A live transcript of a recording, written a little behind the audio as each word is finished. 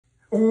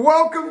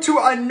Welcome to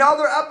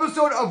another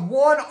episode of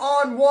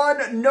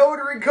One-on-One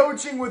Notary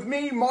Coaching with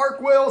me, Mark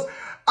Wills.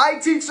 I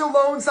teach the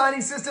loan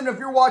signing system. If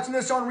you're watching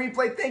this on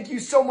replay, thank you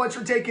so much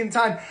for taking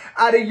time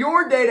out of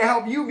your day to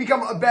help you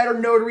become a better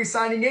notary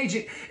signing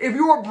agent. If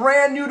you are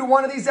brand new to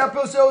one of these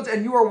episodes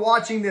and you are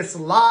watching this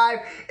live,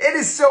 it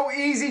is so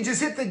easy. Just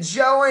hit the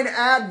join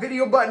add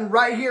video button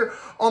right here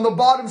on the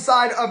bottom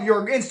side of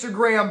your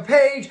Instagram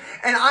page.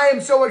 And I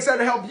am so excited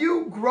to help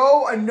you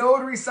grow a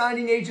notary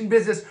signing agent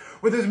business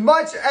with as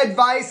much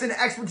advice and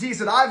expertise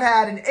that I've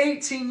had in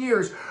 18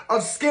 years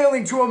of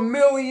scaling to $1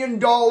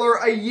 million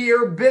a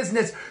year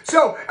business.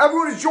 So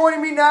everyone is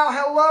joining me now.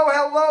 Hello,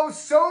 hello.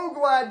 So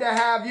glad to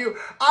have you.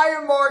 I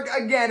am Mark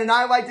again, and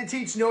I like to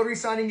teach notary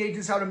signing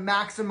agents how to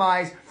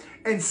maximize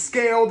and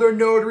scale their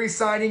notary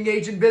signing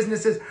agent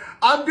businesses.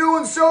 I'm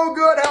doing so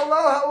good.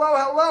 Hello, hello,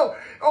 hello.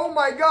 Oh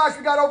my gosh,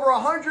 we got over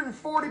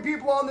 140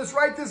 people on this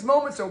right this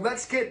moment. So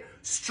let's get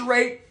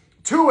straight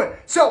to it.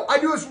 So I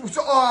do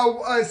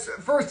this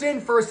first in,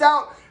 first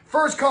out,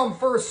 first come,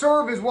 first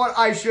serve is what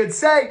I should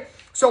say.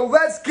 So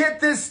let's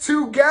get this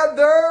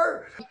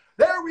together.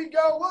 There we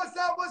go. What's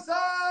up? What's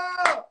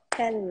up?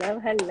 Hello,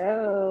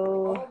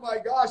 hello. Oh my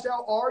gosh,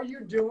 how are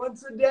you doing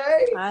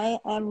today? I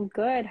am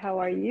good. How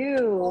are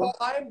you? Oh,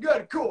 I am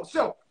good. Cool.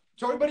 So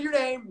tell everybody your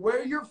name,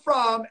 where you're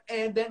from,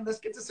 and then let's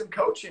get to some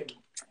coaching.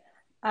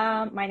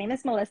 My name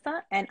is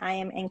Melissa, and I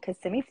am in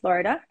Kissimmee,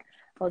 Florida.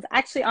 I was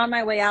actually on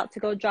my way out to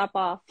go drop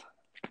off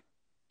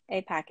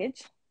a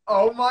package.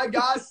 Oh my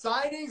gosh,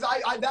 signings.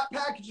 That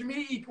package to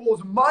me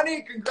equals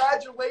money.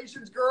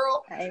 Congratulations,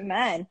 girl.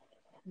 Amen.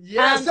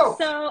 Yeah.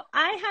 So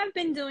I have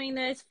been doing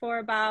this for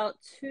about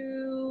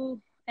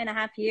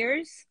 2.5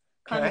 years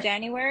come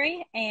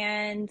January.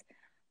 And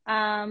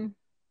I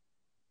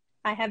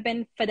have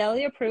been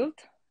Fidelity approved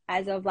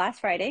as of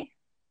last Friday.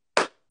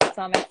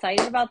 So I'm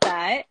excited about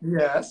that.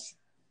 Yes.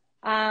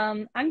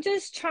 I'm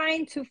just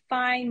trying to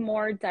find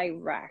more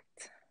direct.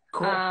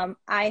 Cool.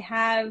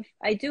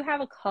 I do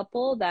have a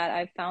couple that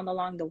I've found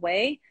along the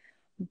way,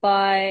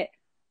 but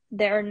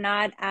they're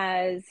not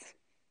as,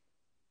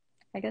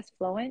 I guess,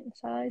 fluent,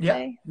 shall I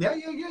say?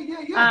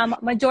 Yeah.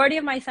 Majority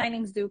of my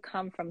signings do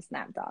come from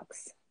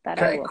SnapDocs.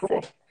 I will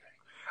say.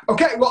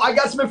 Okay, well, I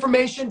got some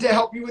information to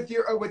help you with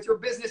your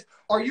business.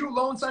 Are you a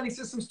loan signing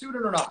system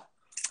student or not?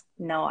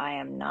 No, I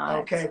am not.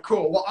 Okay,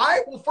 cool. Well,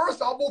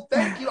 first off,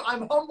 thank you.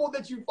 I'm humbled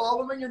that you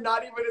follow me. You're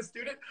not even a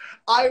student.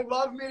 I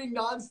love meeting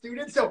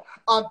non-students. So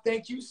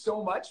thank you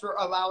so much for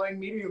allowing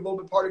me to be a little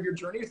bit part of your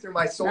journey through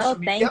my social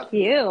media. Thank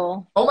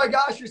you. Oh my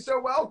gosh, you're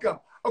so welcome.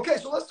 Okay,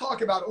 so let's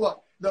talk about it.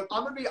 Look,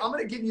 I'm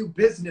gonna give you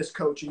business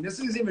coaching. This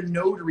isn't even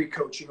notary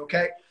coaching,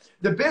 okay?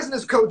 The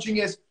business coaching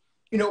is,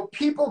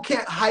 people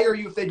can't hire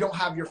you if they don't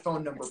have your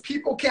phone number.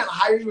 People can't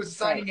hire you as a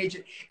signing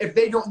agent if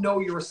they don't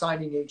know you're a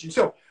signing agent.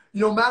 So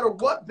no matter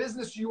what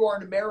business you are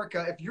in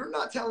America, if you're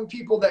not telling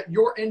people that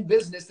you're in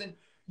business, then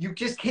you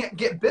just can't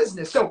get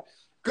business. So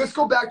let's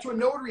go back to a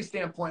notary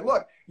standpoint.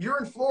 Look, you're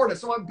in Florida.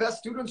 Some of my best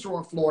students are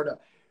in Florida.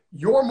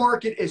 Your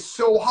market is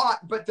so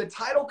hot, but the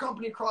title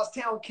company across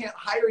town can't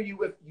hire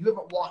you if you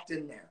haven't walked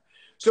in there.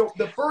 So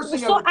the first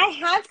thing I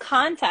have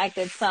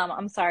contacted some.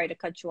 I'm sorry to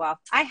cut you off.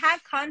 I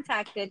have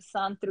contacted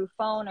some through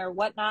phone or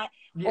whatnot,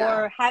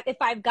 or if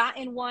I've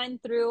gotten one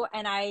through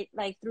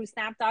through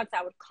SnapDocs,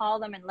 I would call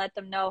them and let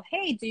them know,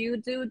 hey, do you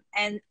do?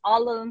 And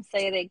all of them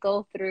say they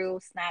go through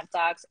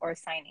SnapDocs or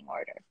signing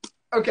order.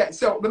 Okay,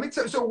 so let me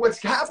tell you. So what's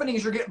happening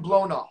is you're getting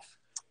blown off.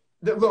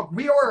 Look,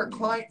 we are a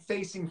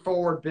client-facing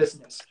forward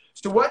business.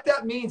 So what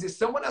that means is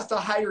someone has to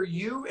hire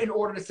you in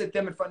order to sit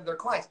them in front of their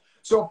clients.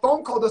 So a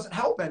phone call doesn't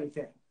help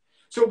anything.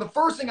 So the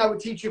first thing I would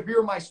teach you if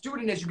you're my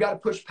student is you got to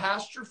push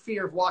past your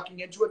fear of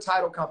walking into a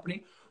title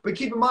company. But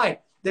keep in mind,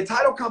 the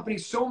title company,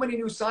 so many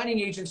new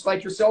signing agents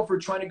like yourself who are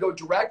trying to go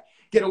direct,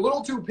 get a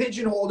little too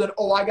pigeonholed and,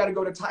 I got to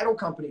go to title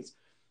companies.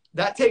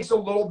 That takes a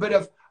little bit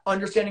of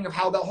understanding of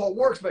how that whole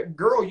works. But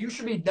girl, you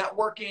should be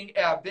networking,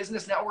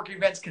 business networking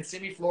events,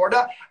 Kissimmee,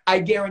 Florida. I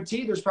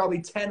guarantee there's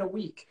probably 10 a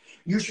week.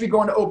 You should be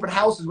going to open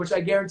houses, which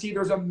I guarantee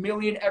there's 1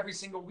 million every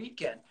single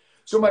weekend.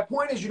 So my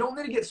point is you don't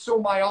need to get so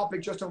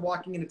myopic just on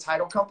walking into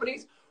title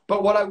companies.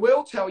 But what I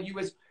will tell you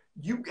is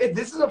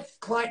this is a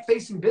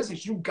client-facing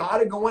business. You got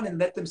to go in and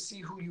let them see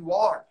who you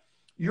are.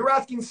 You're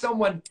asking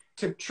someone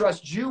to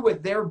trust you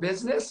with their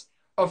business.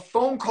 A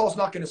phone call is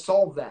not going to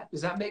solve that.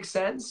 Does that make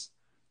sense?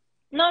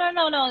 No.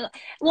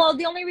 Well,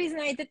 the only reason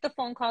I did the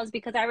phone call is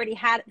because I already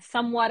had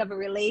somewhat of a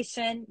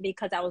relation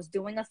because I was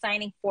doing a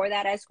signing for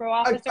that escrow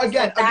officer.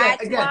 Again,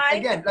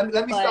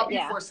 let me stop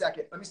you for a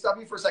second. Let me stop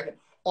you for a second.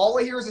 All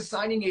I hear is a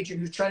signing agent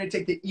who's trying to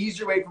take the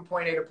easier way from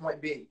point A to point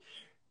B.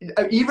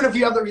 Even if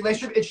you have the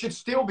relationship, it should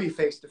still be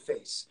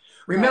face-to-face.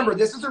 Remember,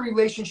 this is a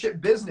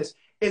relationship business.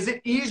 Is it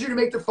easier to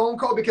make the phone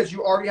call because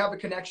you already have a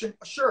connection?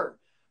 Sure.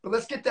 But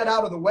let's get that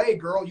out of the way,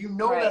 girl.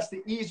 That's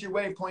the easier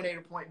way, point A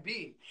to point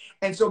B.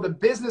 And so the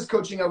business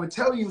coaching I would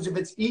tell you is if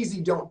it's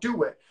easy, don't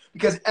do it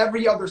because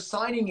every other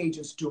signing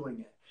agent's doing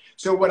it.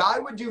 So what I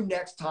would do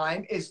next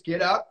time is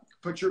get up,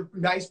 put your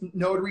nice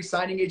notary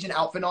signing agent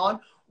outfit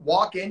on,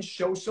 walk in,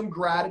 show some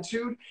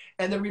gratitude,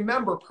 and then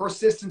remember,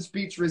 persistence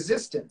beats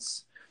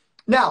resistance.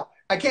 Now,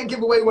 I can't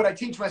give away what I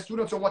teach my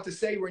students on what to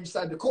say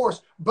inside the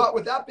course, but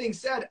with that being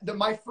said,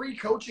 my free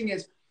coaching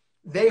is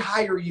they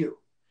hire you.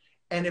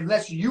 And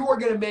unless you are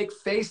going to make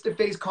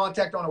face-to-face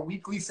contact on a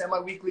weekly,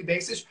 semi-weekly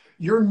basis,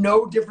 you're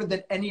no different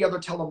than any other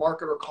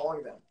telemarketer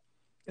calling them.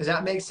 Does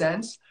that make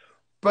sense?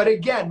 But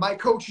again, my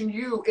coaching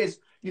you is,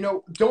 you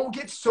know, don't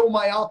get so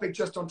myopic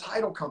just on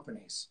title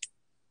companies.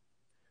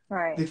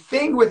 Right. The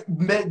thing with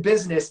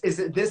business is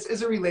that this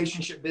is a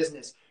relationship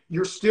business.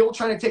 You're still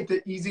trying to take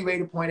the easy way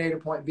to point A to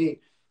point B.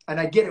 And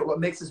I get it. What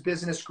makes this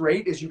business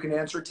great is you can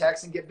answer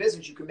text and get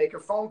business. You can make a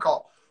phone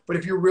call. But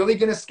if you're really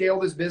going to scale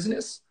this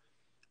business,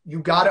 you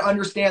got to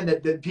understand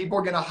that people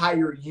are going to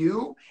hire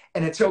you.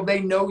 And until they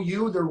know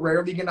you, they're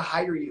rarely going to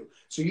hire you.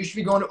 So you should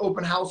be going to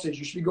open houses.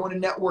 You should be going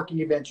to networking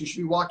events. You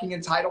should be walking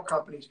in title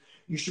companies.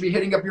 You should be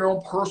hitting up your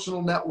own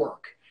personal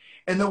network.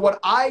 And then what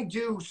I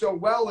do so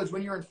well is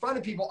when you're in front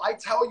of people, I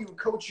tell you and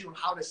coach you on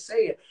how to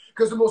say it.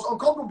 Because the most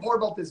uncomfortable part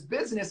about this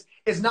business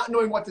is not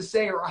knowing what to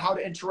say or how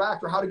to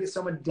interact or how to get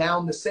someone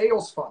down the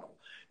sales funnel.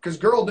 Because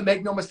girl, to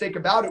make no mistake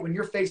about it, when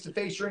you're face to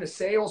face, you're in a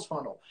sales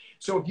funnel.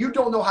 So if you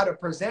don't know how to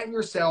present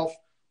yourself,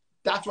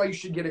 that's why you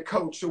should get a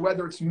coach. So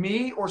whether it's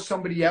me or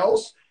somebody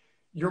else,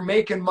 you're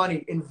making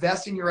money.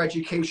 Invest in your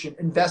education.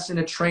 Invest in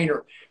a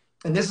trainer.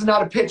 And this is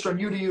not a pitch on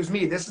you to use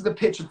me. This is the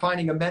pitch of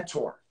finding a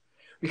mentor.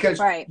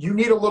 Because you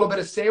need a little bit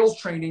of sales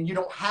training. You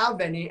don't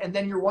have any. And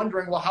then you're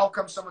wondering, well, how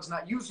come someone's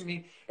not using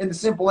me? And the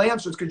simple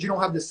answer is because you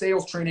don't have the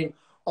sales training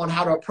on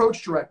how to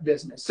approach direct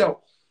business.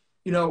 So,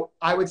 you know,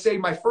 I would say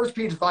my first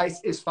piece of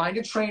advice is find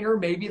a trainer.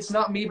 Maybe it's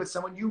not me, but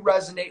someone you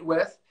resonate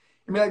with.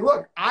 And be like,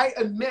 look, I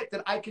admit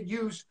that I could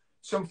use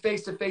some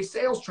face-to-face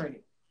sales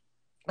training.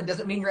 It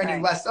doesn't mean you're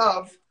any less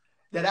of.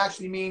 That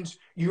actually means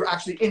you're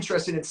actually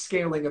interested in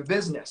scaling a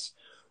business.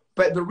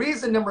 But the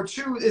reason number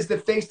two is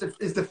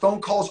the phone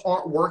calls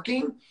aren't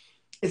working.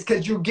 It's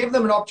because you give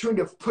them an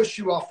opportunity to push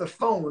you off the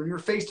phone. When you're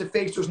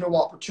face-to-face, there's no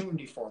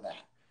opportunity for that.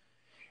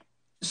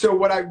 So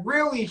what I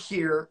really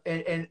hear,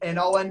 and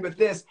I'll end with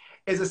this,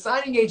 is a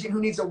signing agent who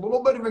needs a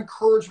little bit of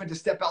encouragement to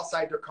step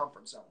outside their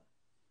comfort zone.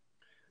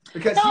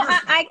 Because no,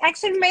 I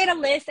actually made a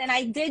list and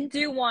I did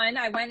do one.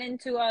 I went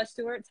into a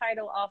Stewart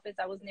title office.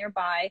 I was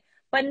nearby,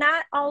 but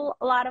not a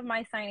lot of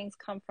my signings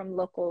come from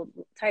local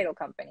title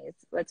companies.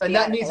 Let's be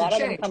honest. A lot of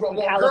them come from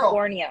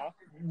California.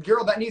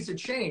 Girl, that needs to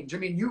change. I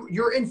mean,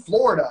 you're in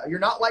Florida. You're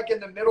not like in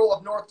the middle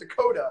of North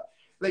Dakota.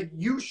 Like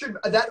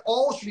that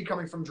all should be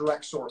coming from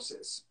direct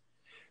sources.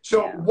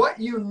 So what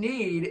you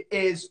need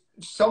is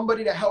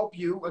somebody to help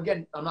you.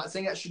 Again, I'm not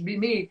saying that should be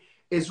me.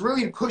 Is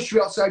really to push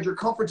you outside your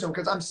comfort zone,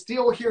 because I'm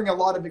still hearing a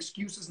lot of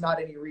excuses,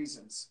 not any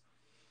reasons.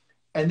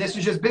 And this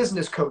is just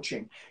business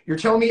coaching. You're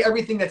telling me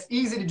everything that's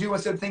easy to do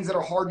instead of things that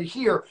are hard to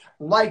hear.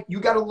 Like you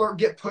got to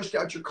get pushed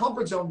out your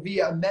comfort zone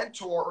via a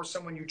mentor or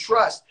someone you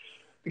trust.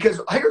 Because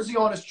here's the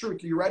honest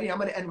truth. Are you ready? I'm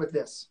going to end with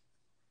this.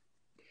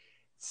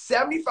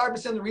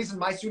 75% of the reason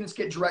my students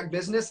get direct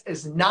business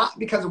is not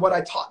because of what I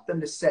taught them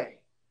to say.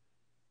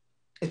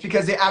 It's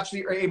because they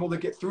actually are able to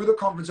get through the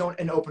comfort zone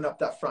and open up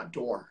that front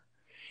door.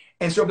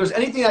 And so if there's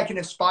anything I can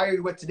inspire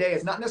you with today,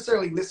 it's not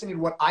necessarily listening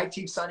to what I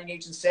teach signing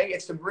agents say.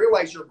 It's to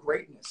realize your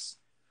greatness.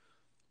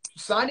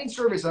 Signing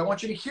services, I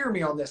want you to hear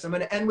me on this. I'm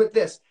going to end with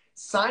this.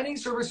 Signing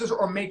services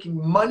are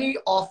making money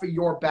off of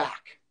your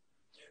back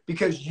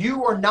because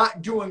you are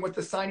not doing what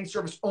the signing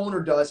service owner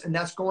does, and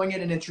that's going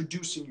in and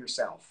introducing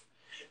yourself.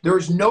 There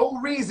is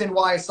no reason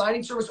why a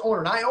signing service owner,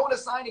 and I own a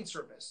signing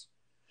service,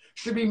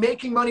 should be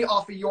making money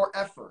off of your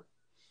effort.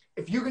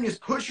 If you can just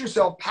push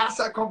yourself past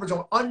that comfort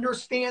zone,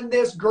 understand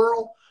this,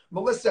 girl.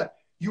 Melissa,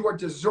 you are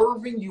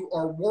deserving, you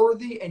are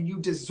worthy, and you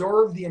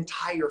deserve the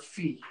entire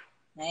fee.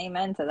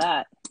 Amen to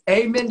that.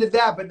 Amen to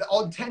that, but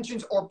all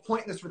intentions are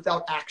pointless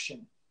without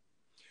action.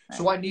 Right.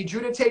 So I need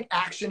you to take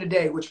action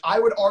today, which I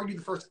would argue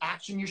the first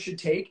action you should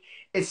take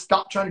is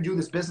stop trying to do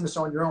this business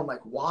on your own.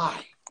 Like,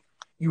 why?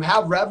 You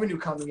have revenue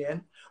coming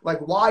in. Like,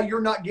 why you're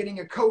not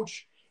getting a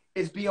coach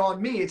is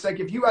beyond me. It's like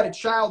if you had a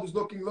child who's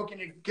looking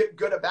to get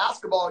good at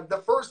basketball, the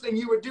first thing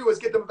you would do is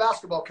get them a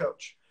basketball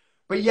coach.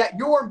 But yet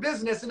you're in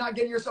business and not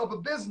getting yourself a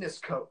business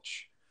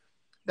coach.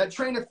 That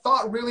train of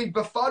thought really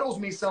befuddles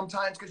me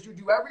sometimes because you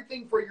do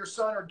everything for your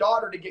son or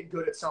daughter to get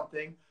good at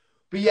something.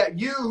 But yet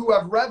you who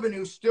have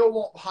revenue still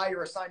won't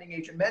hire a signing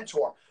agent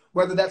mentor,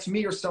 whether that's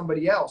me or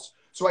somebody else.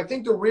 So I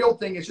think the real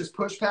thing is just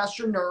push past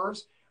your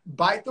nerves,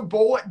 bite the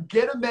bullet,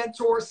 get a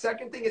mentor.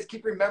 Second thing is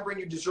keep remembering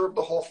you deserve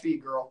the whole fee,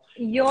 girl.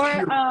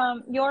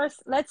 Yours,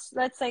 let's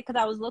say, because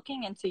I was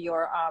looking into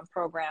your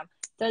program.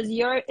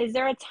 Is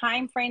there a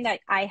time frame that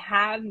I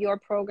have your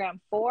program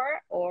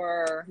for,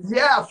 or?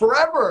 Yeah,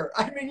 forever.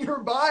 I mean,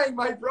 you're buying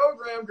my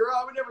program, girl.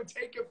 I would never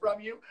take it from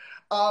you.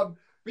 But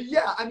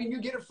yeah, I mean,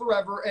 you get it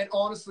forever. And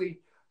honestly,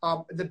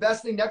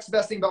 next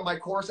best thing about my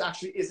course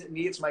actually isn't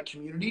me, it's my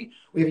community.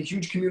 We have a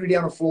huge community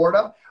out in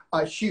Florida,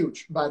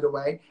 huge, by the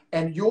way.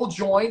 And you'll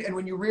join. And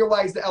when you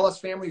realize the LS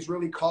family is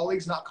really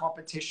colleagues, not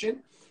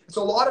competition.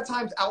 So a lot of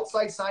times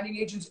outside signing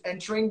agents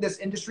entering this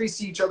industry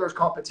see each other as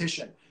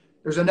competition.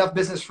 There's enough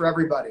business for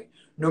everybody.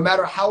 No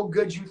matter how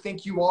good you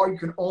think you are, you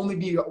can only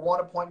be at one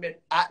appointment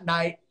at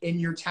night in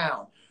your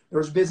town.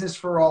 There's business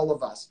for all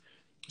of us.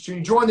 So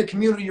you join the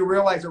community, you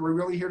realize that we're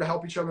really here to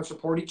help each other and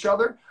support each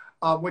other,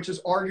 which is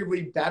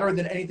arguably better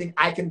than anything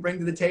I can bring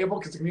to the table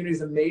because the community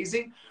is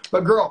amazing.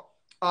 But girl,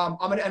 I'm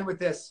going to end with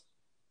this.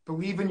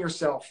 Believe in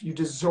yourself. You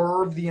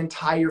deserve the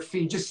entire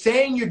fee. Just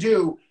saying you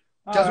do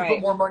doesn't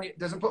put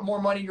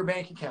more money in your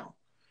bank account.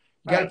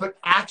 You got to put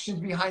actions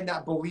behind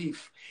that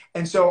belief.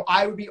 And so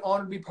I would be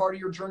honored to be part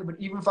of your journey. But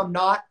even if I'm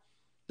not,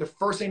 the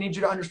first thing I need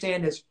you to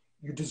understand is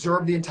you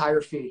deserve the entire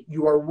fee.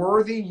 You are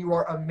worthy. You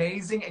are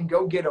amazing. And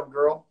go get them,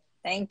 girl.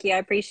 Thank you. I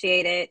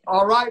appreciate it.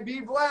 All right. Be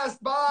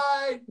blessed.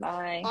 Bye.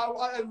 Bye.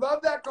 I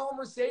love that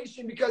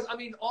conversation because, I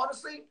mean,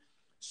 honestly,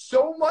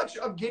 so much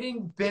of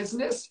getting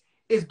business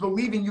is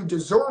believing you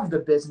deserve the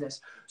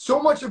business.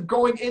 So much of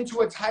going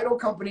into a title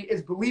company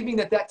is believing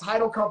that that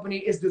title company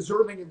is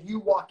deserving of you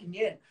walking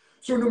in.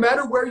 So no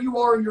matter where you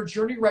are in your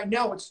journey right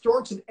now, it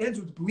starts and ends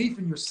with belief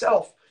in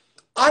yourself.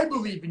 I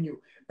believe in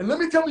you. And let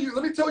me tell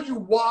you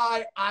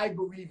why I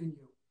believe in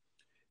you.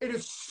 It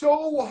is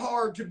so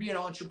hard to be an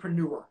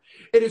entrepreneur.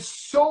 It is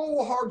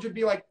so hard to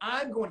be like,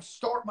 I'm going to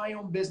start my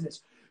own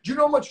business. Do you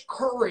know how much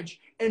courage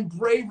and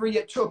bravery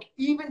it took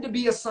even to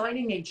be a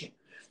signing agent?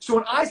 So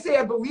when I say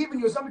I believe in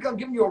you, it's not because I'm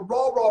giving you a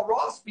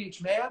raw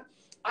speech, man.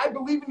 I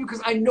believe in you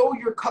because I know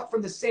you're cut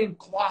from the same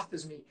cloth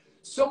as me.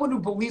 Someone who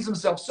believes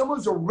himself, someone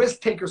who's a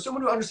risk taker,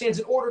 someone who understands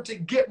in order to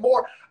get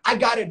more, I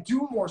got to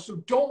do more. So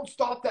don't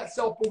stop that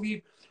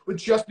self-belief with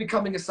just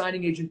becoming a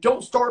signing agent.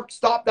 Don't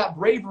stop that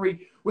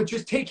bravery with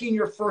just taking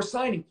your first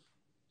signing.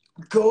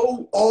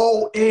 Go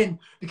all in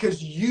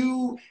because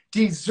you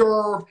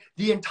deserve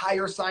the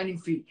entire signing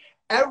fee.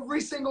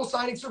 Every single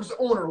signing service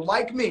owner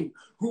like me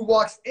who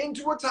walks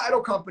into a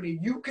title company,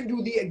 you can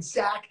do the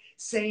exact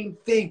same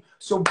thing.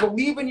 So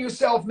believe in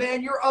yourself,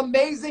 man. You're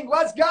amazing.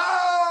 Let's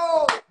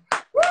go.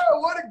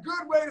 Woo, what a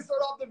good way to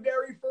start off the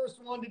very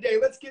first one today.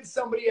 Let's get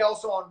somebody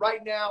else on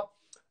right now.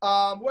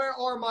 Where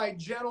are my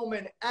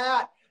gentlemen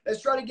at?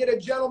 Let's try to get a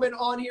gentleman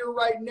on here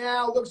right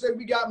now. Looks like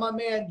we got my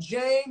man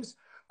James.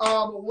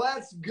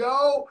 Let's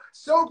go.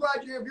 So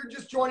glad you're here. If you're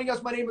just joining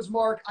us, my name is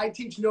Mark. I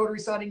teach notary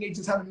signing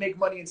agents how to make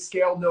money and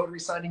scale notary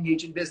signing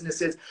agent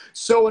businesses.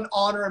 So an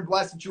honor and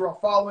blessed that you are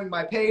following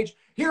my page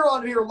here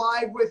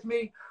live with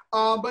me.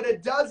 But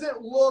it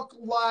doesn't look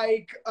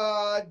like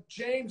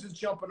James is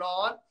jumping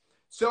on.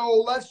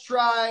 So let's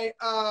try.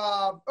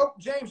 Oh,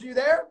 James, are you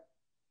there?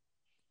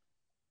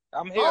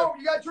 I'm here. Oh,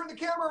 you got to turn the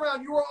camera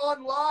around. You are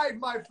on live,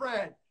 my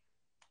friend.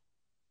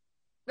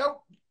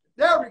 Nope.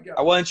 There we go.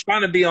 I wasn't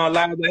trying to be on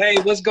live, but hey,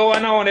 what's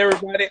going on,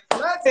 everybody?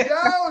 Let's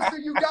go. So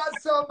you got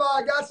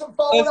some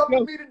following up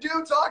with me to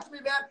do. Talk to me,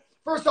 man.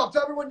 First off,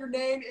 tell everyone your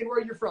name and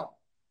where you're from.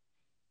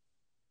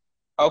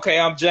 Okay,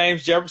 I'm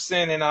James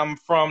Jefferson, and I'm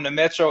from the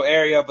metro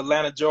area of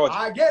Atlanta, Georgia.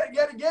 I get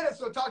it.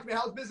 So talk to me.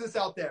 How's business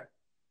out there?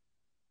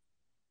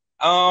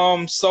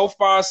 So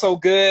far so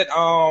good.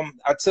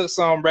 I took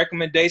some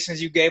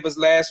recommendations you gave us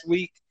last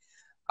week.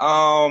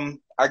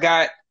 I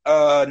got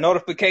a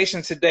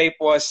notification today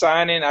for a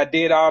signing. I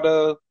did all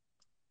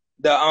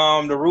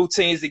the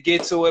routines to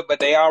get to it, but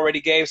they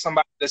already gave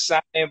somebody the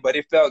signing, but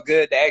it felt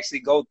good to actually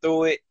go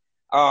through it.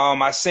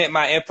 I sent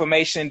my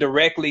information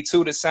directly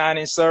to the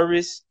signing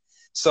service.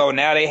 So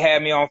now they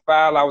had me on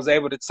file. I was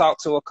able to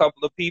talk to a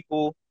couple of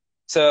people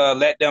to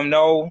let them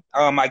know.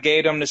 I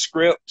gave them the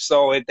script.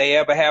 So if they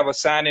ever have a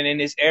signing in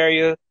this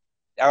area,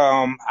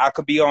 I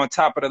could be on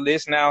top of the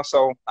list now.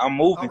 So I'm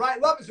moving. All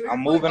right, love it. So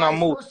I'm moving.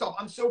 First off,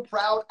 I'm so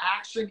proud.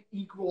 Action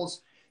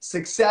equals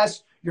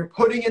success. You're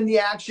putting in the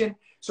action.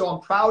 So I'm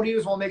proud of you. I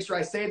just want to make sure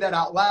I say that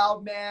out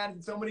loud, man.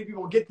 And so many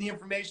people get the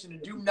information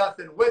and do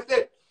nothing with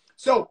it.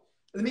 So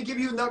let me give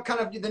you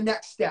the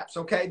next steps,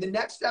 okay? The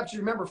next steps, you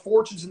remember,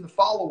 fortune's in the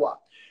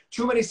follow-up.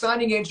 Too many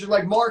signing agents are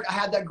like, Mark, I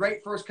had that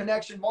great first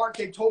connection. Mark,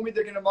 they told me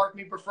they're going to mark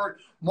me preferred.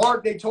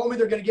 Mark, they told me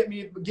they're going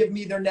to give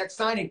me their next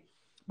signing.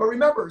 But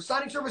remember,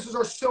 signing services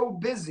are so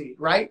busy,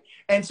 right?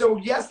 And so,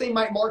 yes, they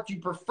might mark you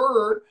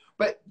preferred,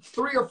 but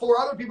 3 or 4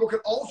 other people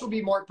could also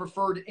be marked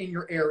preferred in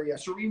your area.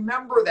 So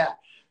remember that.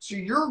 So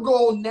your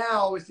goal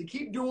now is to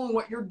keep doing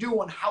what you're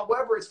doing.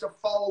 However, it's to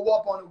follow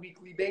up on a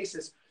weekly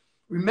basis.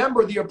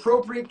 Remember, the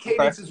appropriate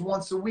cadence is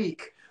once a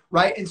week,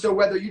 right? And so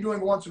whether you're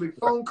doing once a week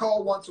phone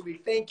call, once a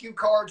week thank you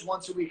cards,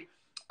 once a week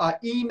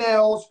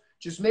emails,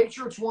 just make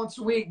sure it's once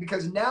a week,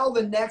 because now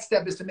the next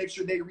step is to make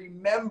sure they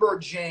remember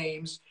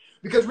James.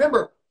 Because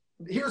remember,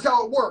 here's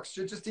how it works,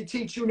 just to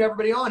teach you and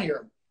everybody on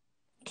here.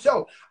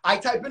 So I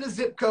type in a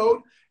zip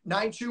code,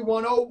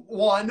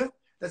 92101.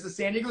 That's the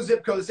San Diego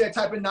zip code. Let's say I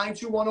type in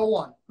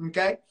 92101,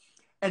 okay?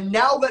 And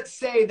now let's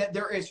say that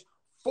there is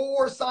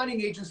 4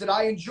 signing agents that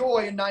I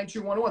enjoy in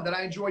 92101, that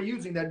I enjoy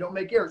using, that don't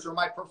make errors, or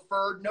my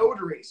preferred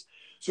notaries.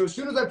 So as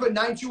soon as I put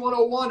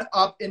 92101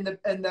 up in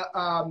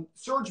the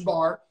search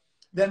bar,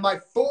 then my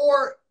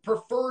 4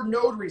 preferred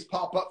notaries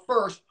pop up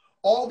first.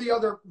 All the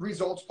other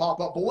results pop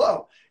up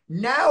below.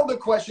 Now the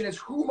question is,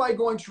 who am I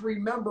going to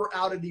remember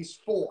out of these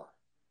 4?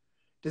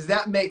 Does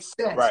that make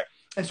sense? Right.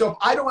 And so if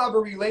I don't have a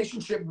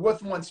relationship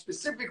with one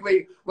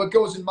specifically, what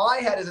goes in my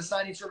head as a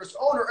signing service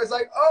owner is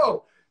like,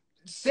 oh,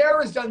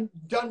 Sarah's done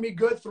me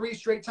good 3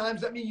 straight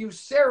times. Let me use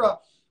Sarah.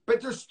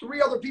 But there's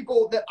 3 other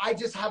people that I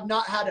just have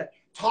not had a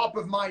top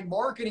of mind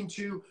marketing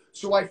to,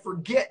 so I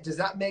forget. Does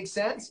that make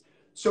sense?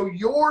 So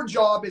your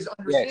job is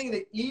understanding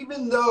that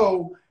even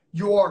though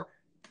you're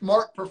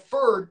marked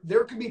preferred,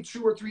 there could be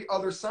 2 or 3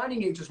 other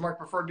signing agents marked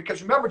preferred.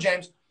 Because remember,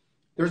 James,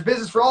 there's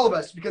business for all of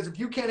us. Because if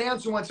you can't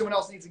answer one, someone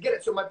else needs to get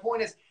it. So my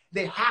point is,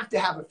 they have to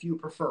have a few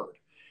preferred.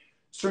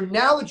 So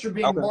now that you're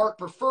being marked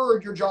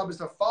preferred, your job is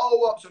to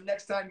follow up. So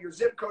next time your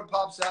zip code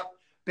pops up,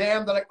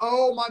 bam, they're like,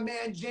 oh, my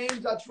man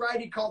James, that's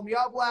right. He called me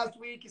up last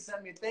week. He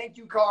sent me a thank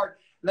you card.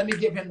 Let me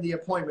give him the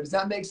appointment. Does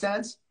that make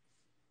sense?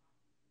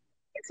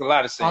 Makes a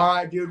lot of sense. All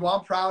right, dude. Well,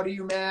 I'm proud of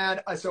you, man.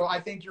 So I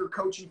think your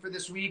coaching for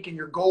this week and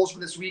your goals for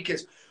this week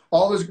is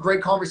all those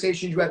great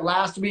conversations you had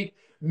last week.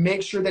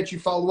 Make sure that you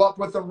follow up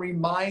with them.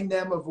 Remind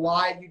them of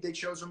why they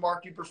chose a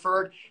mark you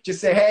preferred.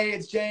 Just say, hey,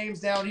 it's James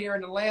down here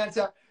in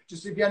Atlanta.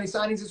 Just if you have any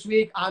signings this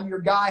week, I'm your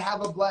guy. Have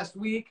a blessed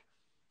week.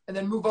 And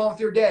then move on with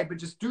your day. But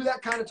just do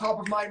that kind of top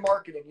of mind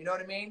marketing. You know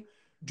what I mean?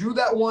 Do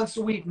that once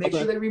a week. Make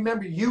sure they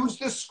remember. Use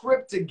the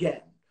script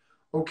again.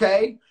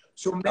 Okay?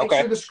 So make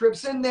sure the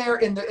script's in there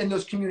in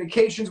those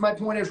communications. My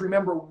point is,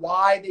 remember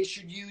why they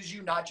should use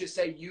you, not just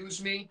say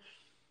use me.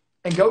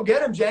 And go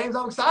get them, James.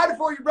 I'm excited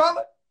for you,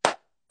 brother.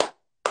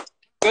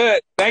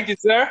 Good. Thank you,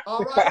 sir.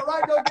 All right.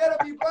 Go get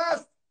them. Be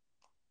blessed.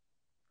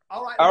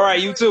 All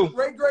right, you too.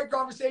 Great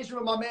conversation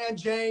with my man,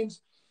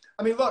 James.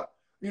 I mean, look,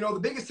 the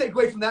biggest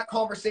takeaway from that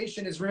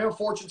conversation is remember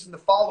fortunes in the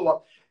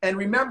follow-up. And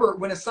remember,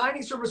 when a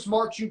signing service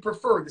marks you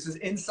preferred, this is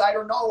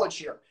insider knowledge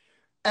here,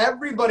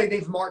 everybody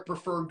they've marked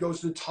preferred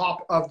goes to the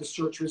top of the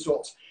search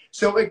results.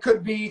 So it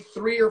could be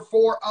 3 or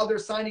 4 other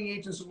signing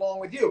agents along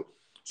with you.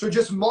 So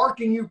just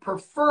marking you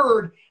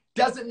preferred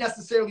doesn't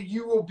necessarily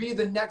you will be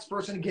the next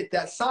person to get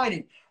that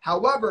signing.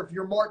 However, if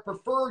you're marked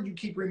preferred, you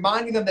keep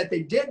reminding them that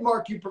they did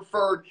mark you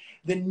preferred.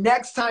 The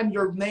next time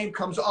your name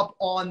comes up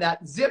on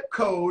that zip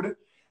code,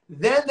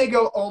 then they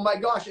go, oh my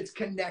gosh, it's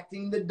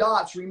connecting the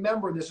dots.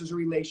 Remember, this is a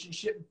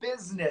relationship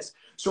business.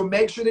 So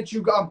make sure that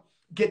you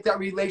get that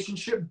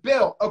relationship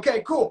built.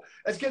 Okay, cool.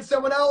 Let's get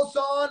someone else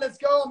on. Let's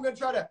go. I'm going to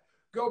try to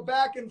go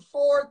back and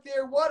forth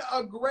here. What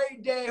a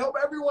great day. Hope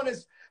everyone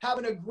is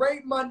having a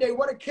great Monday.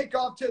 What a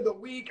kickoff to the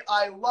week.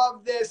 I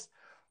love this.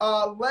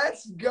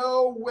 Let's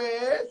go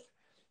with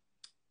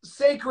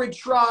Sacred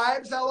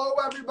Tribes. Hello,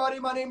 everybody.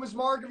 My name is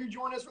Mark. If you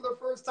join us for the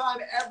first time,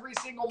 every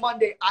single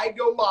Monday, I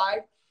go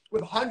live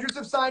with hundreds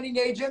of signing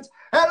agents.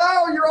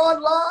 Hello, you're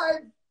on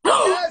live.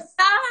 Yes.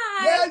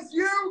 Hi. Yes,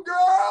 you,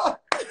 girl.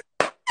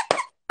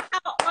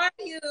 How are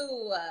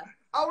you?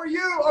 How are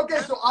you? Okay,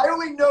 so I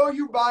only know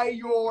you by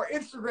your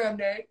Instagram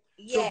name.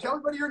 Yeah. So tell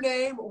everybody your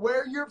name,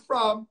 where you're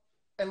from,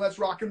 and let's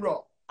rock and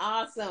roll.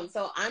 Awesome.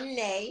 So I'm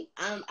Nay.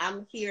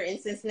 I'm here in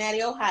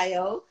Cincinnati,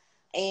 Ohio,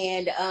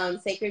 and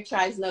Sacred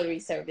Tribes Notary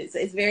Service.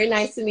 It's very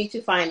nice to meet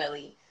you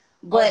finally.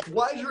 But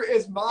pleasure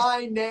is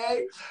mine,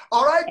 Nay.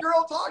 All right,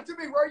 girl, talk to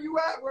me. Where are you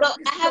at? Where so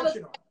I have a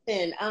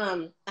question.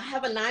 I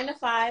have a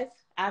 9-to-5.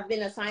 I've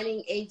been a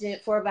signing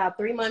agent for about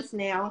 3 months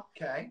now.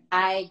 Okay.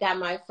 I got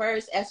my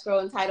first escrow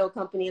and title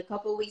company a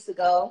couple of weeks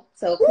ago.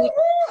 So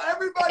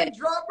everybody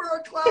drop her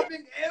a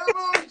clapping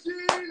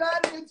emoji.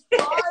 That is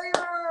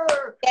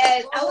fire.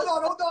 Yes.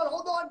 Well,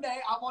 hold on, Nay.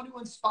 I want to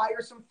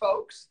inspire some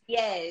folks.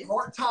 Yes.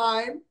 Part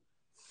time,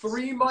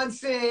 3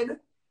 months in,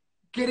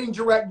 getting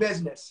direct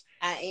business.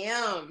 I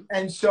am.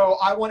 And so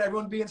I want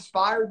everyone to be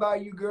inspired by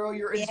you, girl.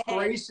 Your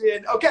inspiration.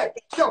 Yes. Okay.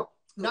 So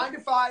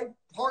 9-to-5,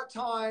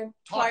 part-time.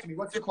 Talk to me.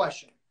 What's the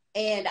question?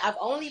 And I've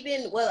only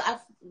been, I've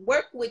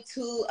worked with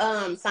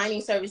 2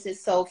 signing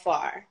services so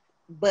far,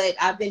 but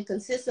I've been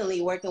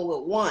consistently working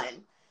with 1.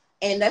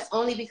 And that's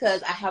only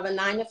because I have a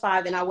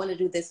 9-to-5 and I want to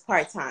do this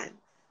part-time.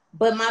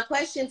 But my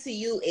question to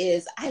you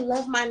is, I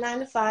love my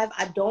 9-to-5.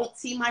 I don't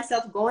see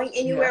myself going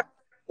anywhere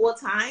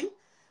full-time.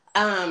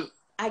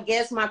 I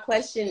guess my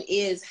question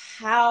is,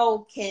 I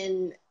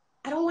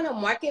don't want to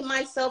market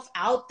myself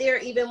out there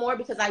even more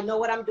because I know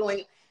what I'm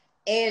doing.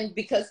 And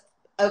because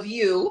of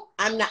you,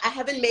 I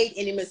haven't made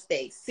any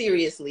mistakes,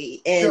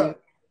 seriously. And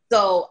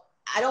so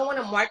I don't want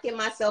to market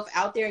myself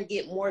out there and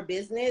get more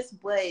business.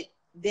 But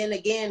then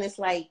again, it's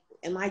like,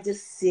 am I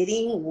just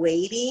sitting,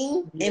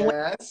 waiting?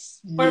 Yes.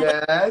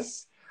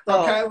 Yes.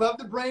 Okay, I love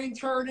the brain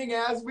turning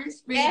as we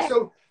speak. Yeah.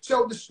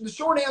 So the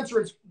short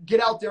answer is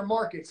get out there,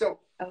 market. So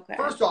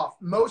first off,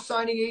 most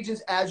signing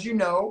agents, as you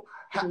know,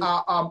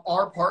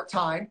 are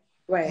part-time.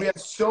 Right. We have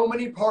so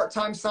many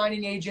part-time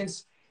signing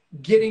agents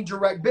getting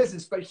direct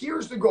business. But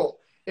here's the goal.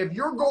 If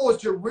your goal is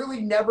to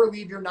really never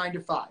leave your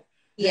 9-to-5,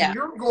 then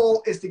your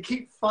goal is to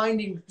keep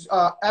finding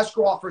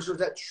escrow officers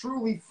that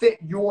truly fit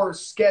your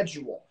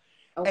schedule.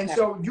 And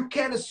so you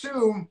can't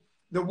assume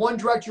the one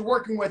direct you're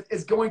working with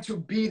is going to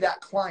be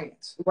that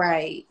client.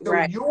 Right.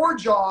 So your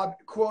job,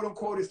 quote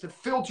unquote, is to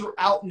filter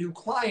out new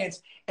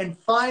clients and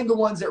find the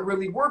ones that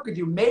really work with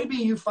you. Maybe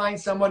you find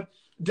someone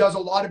does a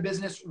lot of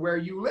business where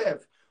you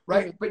live,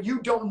 right? But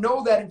you don't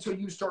know that until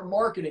you start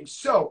marketing.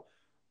 So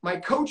my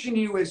coaching to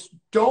you is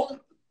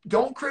don't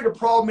create a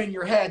problem in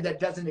your head that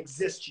doesn't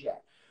exist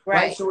yet.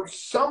 Right. So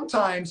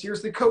sometimes,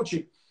 here's the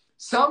coaching.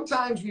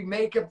 Sometimes we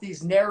make up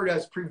these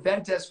narratives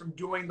prevent us from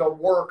doing the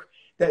work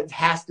that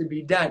has to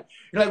be done.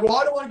 You're like, well,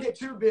 I don't want to get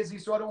too busy,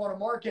 so I don't want to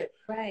market.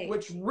 Right.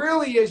 Which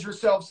really is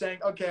yourself saying,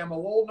 okay, I'm a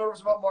little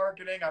nervous about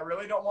marketing. I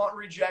really don't want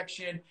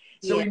rejection.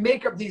 So we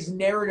make up these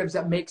narratives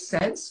that make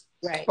sense,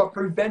 but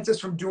prevent us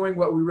from doing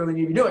what we really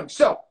need to be doing.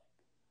 So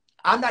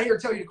I'm not here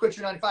to tell you to quit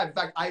your 9 to 5. In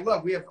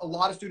fact, we have a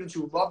lot of students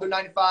who love their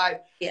 9 to 5.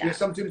 We have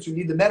some students who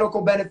need the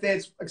medical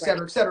benefits, et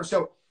cetera, et cetera.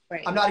 So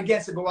I'm not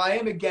against it, but what I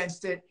am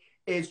against it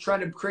is trying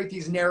to create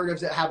these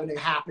narratives that haven't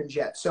happened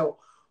yet. So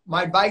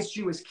my advice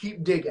to you is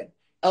keep digging,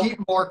 keep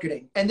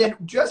marketing. And then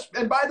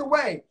and by the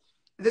way,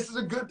 this is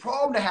a good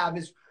problem to have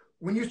is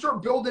when you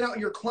start building out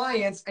your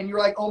clients and you're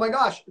like, oh my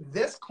gosh,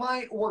 this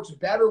client works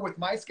better with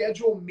my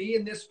schedule. Me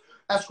and this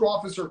escrow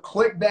officer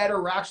click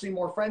better. We're actually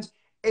more friends.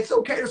 It's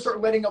okay to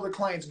start letting other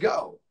clients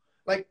go.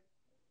 Like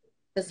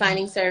the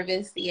signing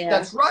service. Yeah,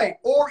 that's right.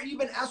 Or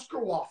even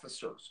escrow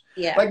officers.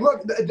 Yeah. Like,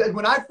 look,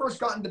 when I first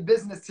got into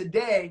business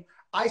today,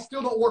 I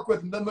still don't work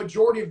with the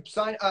majority of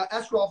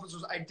escrow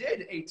officers I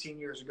did 18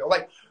 years ago.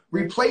 Like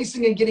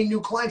replacing and getting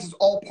new clients is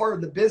all part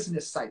of the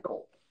business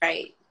cycle.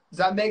 Right. Does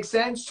that make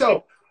sense?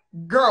 So,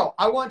 girl,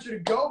 I want you to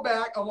go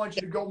back. I want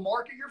you to go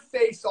market your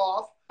face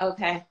off.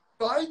 Okay.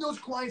 Find those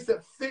clients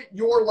that fit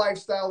your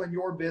lifestyle and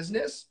your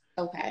business.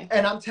 Okay.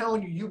 And I'm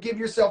telling you, you give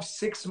yourself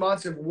 6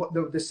 months of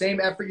the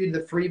same effort you did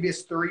the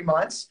previous 3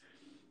 months,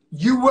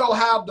 you will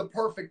have the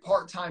perfect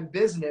part-time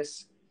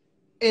business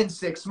in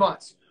 6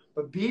 months.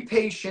 But be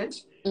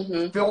patient,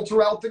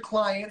 filter out the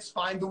clients,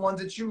 find the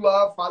ones that you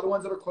love, find the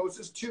ones that are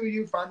closest to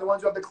you, find the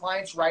ones who have the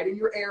clients right in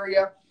your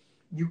area.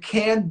 You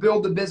can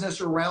build the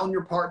business around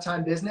your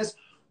part-time business,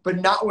 but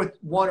not with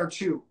 1 or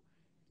 2. You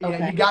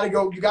know, you gotta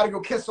go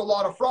kiss a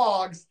lot of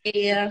frogs.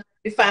 Yeah.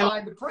 To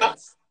find the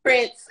prince.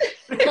 Prince.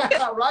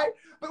 Right?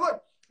 But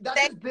look,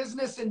 that's just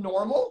business and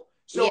normal.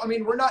 So I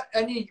mean, we're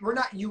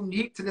not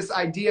unique to this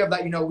idea of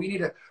that, you know, we need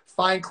to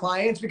find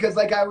clients because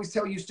like I always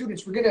tell you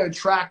students, we're gonna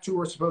attract who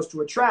we're supposed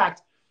to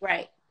attract.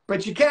 Right.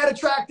 But you can't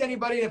attract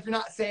anybody if you're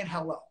not saying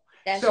hello.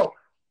 So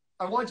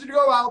I want you to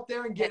go out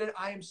there and get it.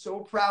 I am so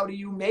proud of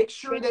you. Make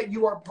sure that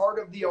you are part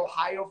of the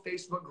Ohio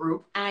Facebook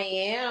group. I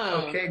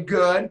am. Okay,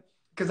 good.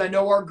 Because I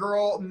know our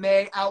girl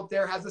May out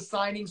there has a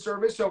signing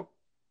service. So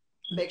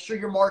make sure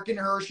you're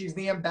marketing her. She's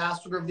the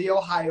ambassador of the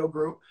Ohio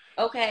group.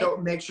 Okay. So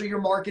make sure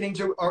you're marketing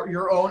to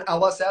your own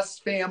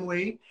LSS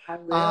family. I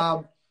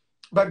will.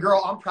 But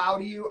girl, I'm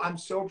proud of you. I'm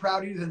so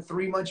proud of you. In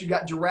 3 months, you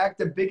got direct.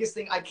 The biggest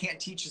thing I can't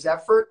teach is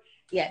effort.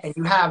 Yes. And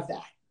you have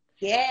that.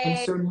 Yay.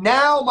 And so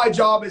now my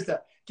job is to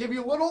give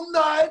you a little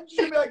nudge.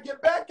 You know,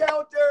 get back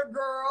out there,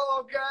 girl.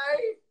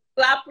 Okay.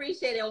 Well, I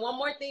appreciate it. And one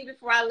more thing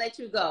before I let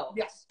you go.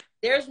 Yes.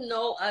 There's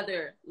no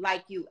other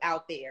like you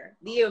out there.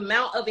 The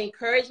amount of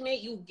encouragement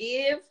you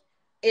give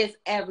is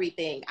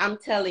everything. I'm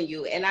telling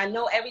you. And I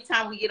know every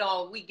time we get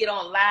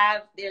on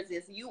live, there's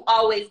this, you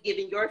always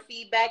giving your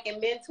feedback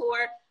and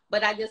mentor.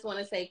 But I just want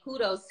to say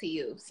kudos to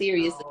you.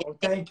 Seriously. Oh,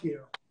 thank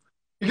you.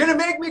 You're going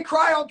to make me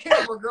cry on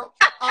camera, girl.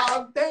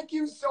 Thank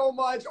you so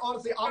much.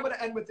 Honestly, I'm going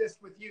to end with this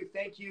with you.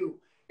 Thank you.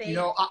 You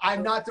know,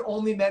 I'm not the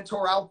only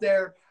mentor out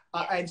there.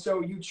 And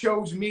so you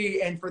chose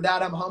me. And for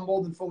that, I'm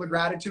humbled and full of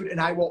gratitude. And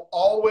I will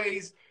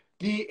always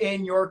be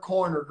in your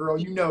corner, girl.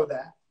 You know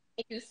that.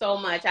 Thank you so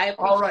much. I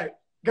appreciate it. All right.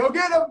 Go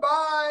get him.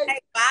 Bye. Hey,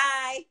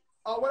 bye.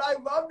 What I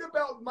loved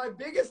about my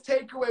biggest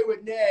takeaway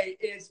with Nay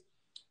is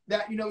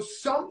that, you know,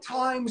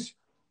 sometimes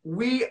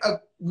we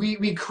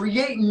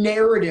create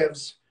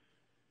narratives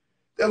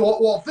that,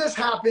 well, if this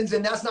happens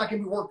and that's not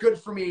going to work good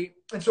for me.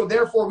 And so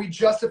therefore we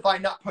justify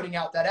not putting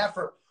out that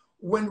effort.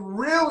 When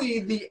really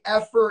the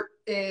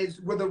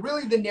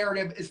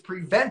narrative is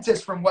prevent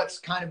us from what's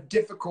kind of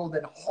difficult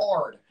and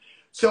hard.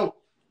 So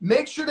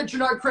make sure that you're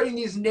not creating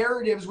these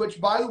narratives, which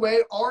by the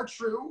way are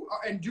true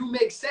and do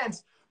make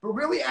sense, but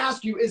really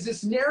ask you, is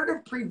this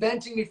narrative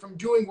preventing me from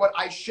doing what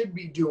I should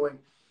be doing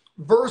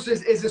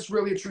versus is this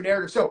really a true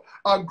narrative? So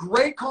a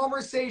great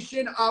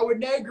conversation with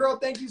Nay, girl.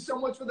 Thank you so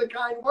much for the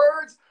kind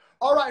words.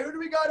 All right, who do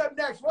we got up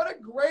next? What a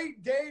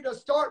great day to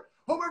start.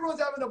 Hope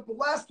everyone's having a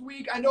blessed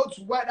week. I know it's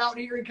wet out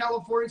here in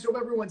California, so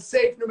hope everyone's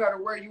safe no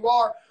matter where you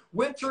are.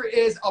 Winter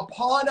is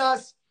upon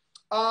us.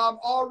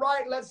 All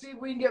right, let's see if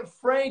we can get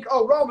Frank.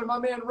 Oh, Roman, my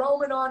man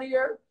Roman on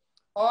here.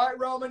 All right,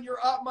 Roman,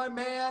 you're up, my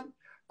man.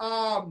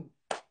 All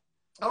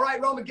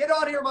right, Roman, get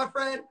on here, my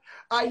friend.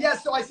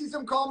 Yes, so I see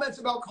some comments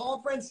about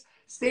conference.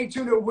 Stay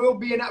tuned. It will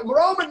be an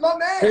Roman, my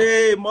man.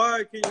 Hey,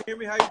 Mark, can you hear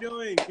me? How you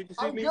doing? Can you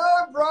see me? I'm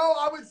good, bro.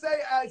 I would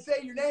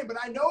say your name, but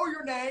I know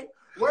your name.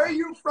 Where are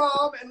you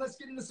from? And let's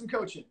get into some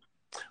coaching.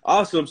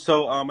 Awesome.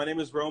 So my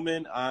name is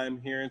Roman. I'm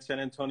here in San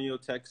Antonio,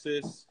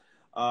 Texas.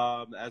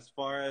 As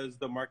far as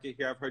the market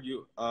here, I've heard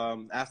you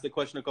ask the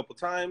question a couple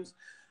times.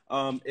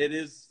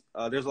 There's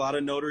a lot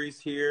of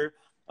notaries here.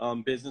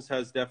 Business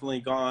has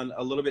definitely gone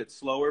a little bit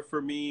slower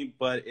for me,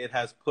 but it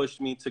has pushed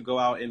me to go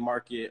out and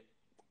market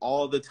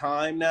all the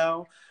time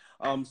now.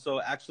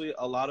 So actually,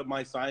 a lot of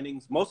my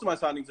signings, most of my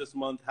signings this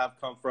month have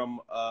come from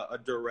a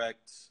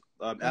direct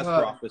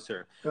escrow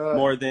officer.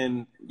 More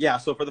than, yeah.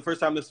 So for the first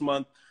time this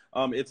month,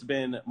 it's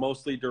been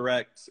mostly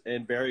direct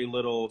and very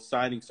little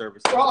signing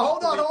services. Well,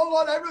 hold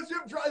on. Everyone's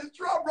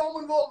drop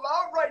Roman a little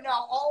loud right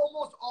now.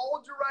 Almost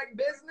all direct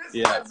business.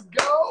 Yeah. Let's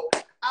go.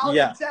 Out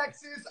in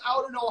Texas,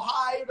 out in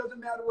Ohio,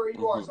 doesn't matter where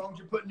you are, as long as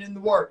you're putting in the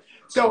work.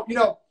 So,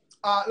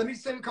 let me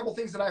say a couple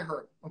things that I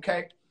heard,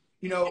 okay?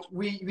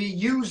 We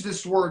use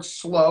this word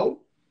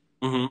slow.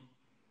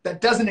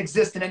 That doesn't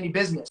exist in any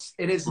business.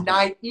 It is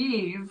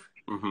naive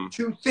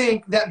to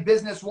think that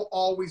business will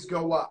always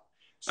go up.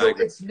 So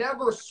it's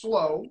never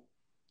slow.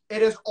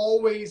 It is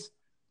always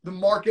the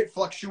market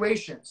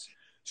fluctuations.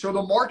 So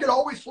the market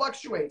always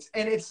fluctuates,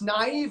 and it's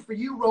naive for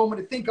you, Roman,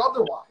 to think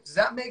otherwise. Does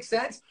that make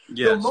sense?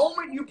 Yes. The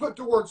moment you put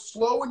the word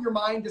slow in your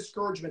mind,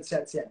 discouragement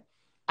sets in.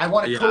 I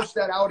want to coach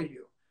that out of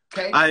you.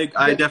 Okay.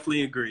 I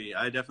definitely agree.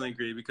 I definitely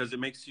agree, because it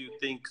makes you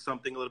think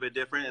something a little bit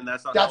different, and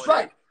that's not. That's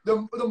right.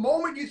 The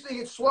moment you think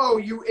it's slow,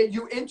 you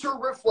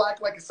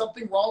reflect, like, is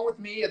something wrong with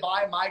me? Am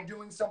I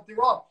doing something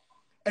wrong?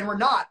 And we're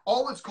not.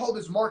 All it's called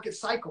is market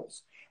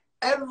cycles.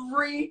 Have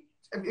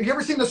you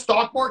ever seen the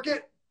stock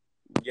market?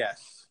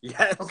 Yes.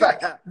 Yes. Okay.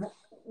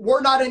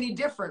 We're not any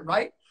different,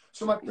 right?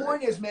 So my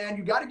point is, man,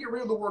 you got to get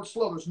rid of the word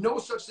slow. There's no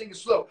such thing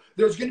as slow.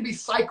 There's going to be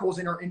cycles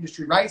in our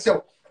industry, right?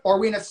 So are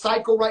we in a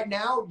cycle right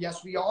now?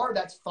 Yes, we are.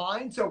 That's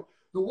fine. So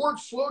the word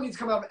slow needs to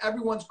come out of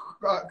everyone's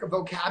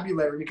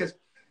vocabulary, because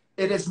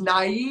it is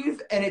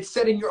naive, and it's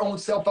setting your own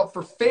self up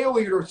for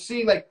failure to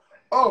see, like,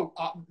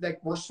 like,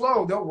 we're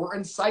slow. No, we're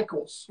in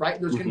cycles, right?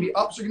 There's going to be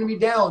ups, there's going to be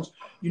downs.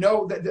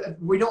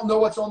 We don't know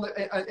what's on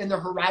in the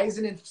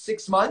horizon in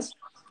 6 months.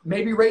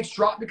 Maybe rates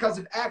drop because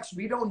of X.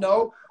 We don't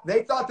know.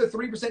 They thought the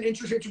 3%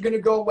 interest rates were going to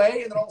go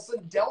away, and then all of a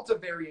sudden Delta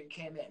variant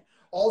came in.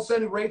 All of a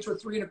sudden rates were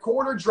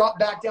 3.25, dropped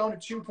back down to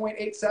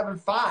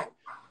 2.875.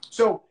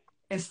 So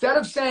instead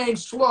of saying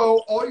slow,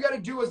 all you got to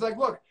do is, like,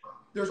 look,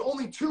 there's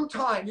only two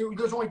times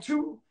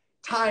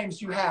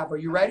you have. Are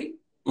you ready?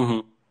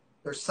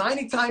 There's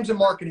signing times and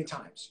marketing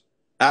times.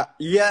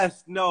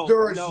 Yes. No.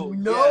 There is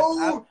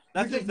you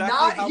did exactly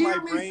not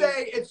hear me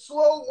say it's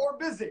slow or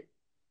busy.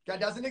 That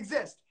doesn't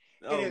exist.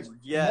 It is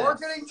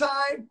marketing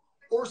time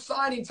or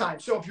signing time.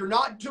 So if you're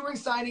not doing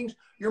signings,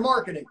 you're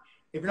marketing.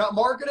 If you're not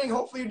marketing,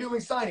 hopefully you're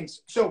doing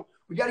signings. So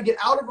we got to get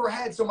out of our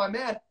head. So my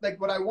man,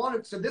 like, what I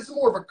wanted, so this is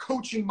more of a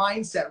coaching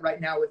mindset right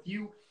now with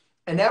you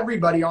and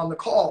everybody on the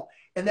call.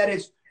 And that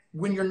is,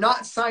 when you're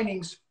not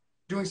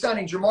doing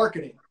signings, you're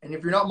marketing. And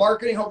if you're not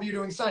marketing, hopefully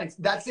you're doing signings.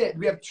 That's it.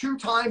 We have two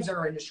times in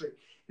our industry.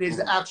 It is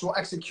the actual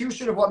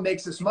execution of what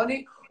makes us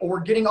money, or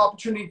we're getting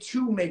opportunity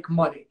to make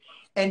money.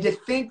 And to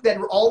think that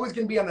we're always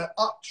going to be on an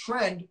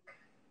uptrend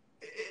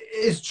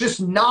is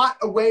just not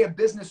a way a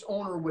business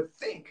owner would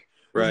think.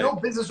 There's no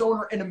business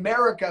owner in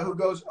America who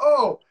goes,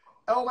 oh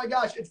my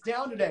gosh, it's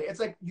down today. It's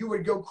like, you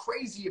would go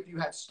crazy if you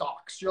had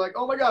stocks. You're like,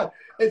 oh my God,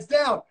 it's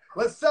down.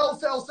 Let's sell.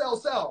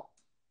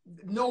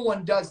 No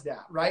one does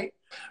that, right?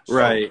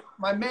 So,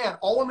 my man,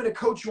 all I'm going to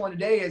coach you on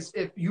today is,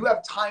 if you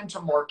have time to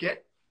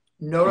market,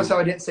 notice how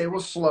I didn't say it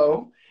was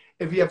slow.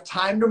 If you have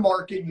time to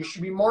market, you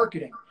should be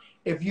marketing.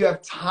 If you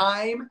have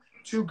time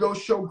to go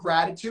show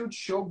gratitude,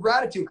 show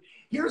gratitude.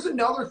 Here's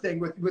another thing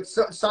with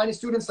signing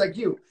students like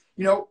you.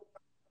 You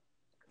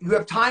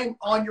have time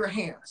on your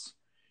hands.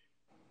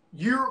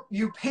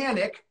 You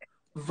panic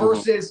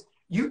versus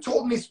you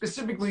told me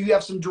specifically you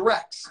have some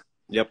directs.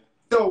 Yep.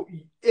 So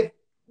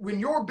when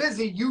you're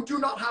busy, you do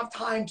not have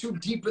time to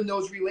deepen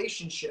those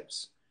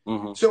relationships.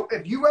 So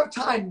if you have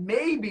time,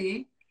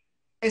 maybe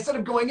instead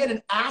of going in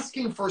and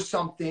asking for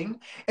something,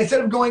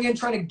 instead of going in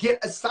trying to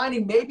get a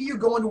signing, maybe you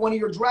go into one of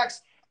your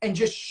directs and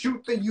just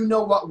shoot the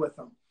you-know-what with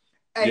them.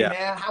 Hey,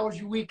 man, how was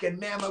your weekend?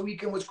 Man, my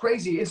weekend was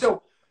crazy. And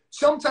so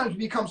sometimes we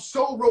become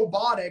so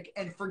robotic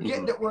and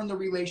forget that we're in the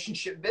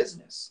relationship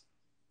business.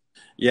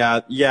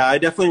 Yeah, I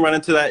definitely run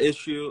into that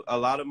issue. A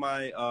lot of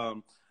my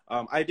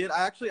I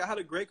had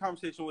a great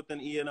conversation with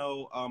an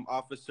E&O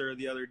officer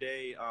the other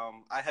day.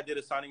 I did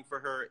a signing for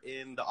her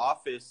in the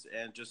office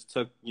and just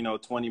took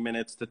 20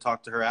 minutes to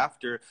talk to her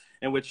after,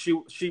 in which she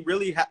was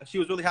really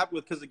happy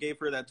with, because it gave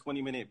her that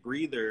 20-minute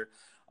breather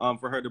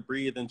for her to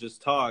breathe and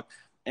just talk.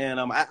 And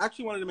I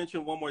actually wanted to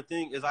mention one more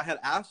thing, is I had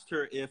asked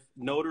her if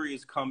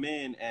notaries come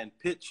in and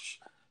pitch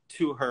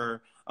to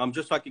her,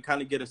 just so I could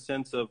kind of get a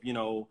sense of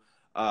who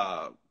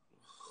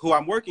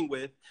I'm working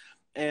with.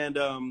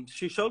 And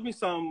she showed me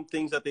some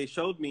things that they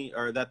showed me,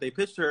 or that they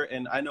pitched her.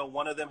 And I know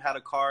one of them had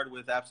a card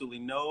with absolutely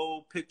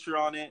no picture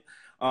on it.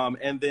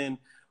 And then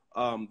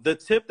the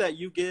tip that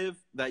you give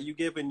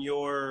in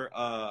your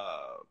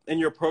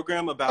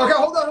program about. Okay,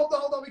 hold on.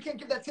 We can't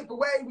give that tip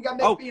away. We got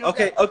to make.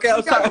 Okay.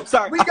 I'm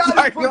sorry. We got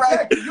to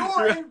protect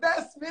your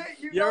investment.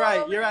 You're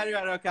right.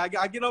 Okay,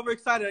 I get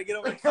overexcited.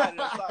 I'm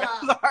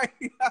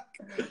sorry.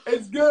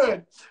 It's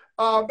good.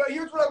 But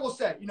here's what I will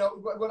say.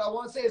 What I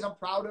want to say is, I'm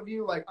proud of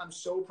you. Like, I'm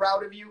so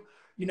proud of you.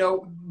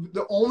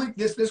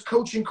 This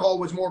coaching call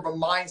was more of a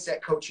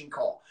mindset coaching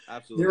call.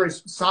 Absolutely. There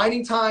is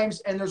signing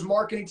times and there's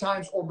marketing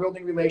times or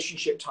building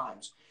relationship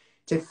times.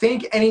 To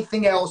think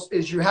anything else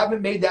is you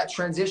haven't made that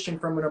transition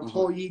from an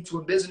employee to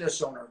a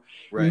business owner.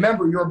 Right.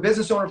 Remember, you're a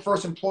business owner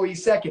first, employee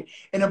second.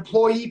 An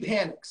employee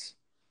panics.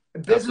 A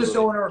business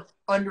owner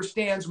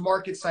understands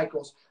market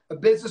cycles. A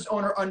business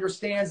owner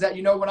understands that,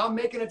 you know, when I'm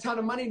making a ton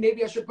of money,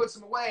 maybe I should put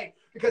some away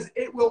because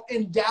it will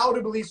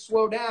undoubtedly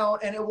slow down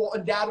and it will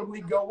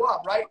undoubtedly go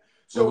up, right?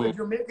 So if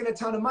you're making a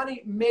ton of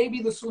money,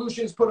 maybe the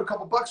solution is put a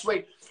couple bucks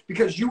away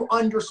because you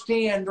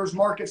understand there's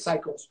market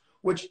cycles,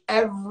 which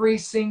every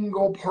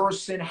single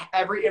person,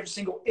 every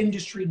single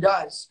industry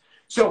does.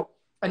 So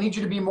I need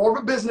you to be more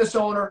of a business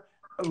owner,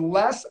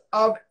 less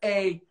of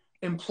a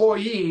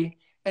employee,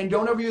 and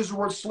don't ever use the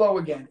word slow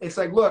again. It's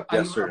like, look,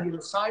 I'm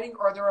either signing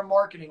or they're in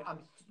marketing. I'm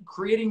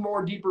creating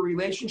more deeper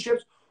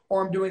relationships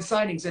or I'm doing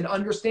signings, and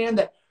understand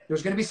that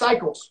there's going to be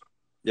cycles.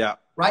 Yeah.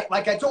 Right?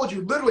 Like I told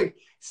you, literally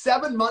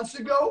 7 months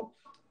ago,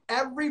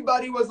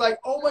 everybody was like,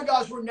 oh my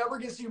gosh, we're never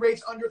going to see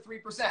rates under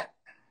 3%.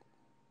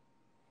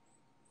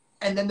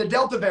 And then the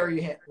Delta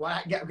variant hit.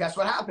 Well, guess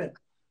what happened?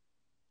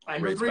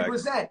 Under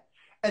 3%.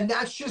 And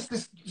that's just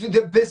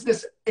the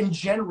business in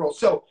general.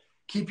 So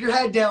keep your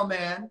head down,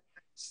 man.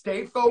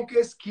 Stay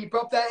focused. Keep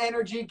up that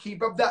energy.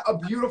 Keep up a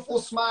beautiful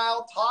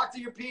smile. Talk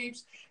to your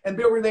peeps and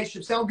build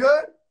relationships. Sound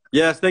good?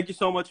 Yes. Thank you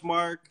so much,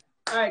 Mark.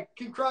 All right.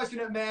 Keep crushing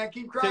it, man.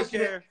 Keep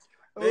crushing it.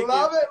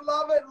 Love it,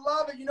 love it,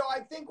 love it. You know,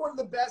 I think one of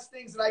the best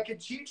things that I could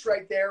teach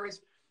right there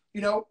is, you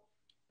know,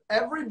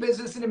 every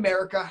business in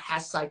America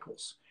has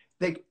cycles.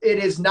 It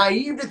is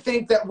naive to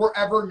think that we're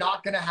ever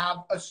not going to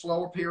have a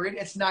slower period.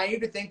 It's naive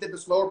to think that the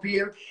slower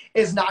period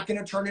is not going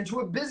to turn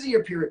into a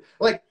busier period.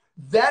 Like,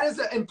 that is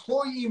an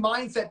employee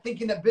mindset,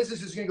 thinking that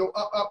business is going to go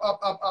up, up, up,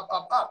 up, up,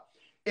 up, up.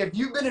 If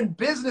you've been in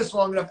business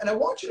long enough, and I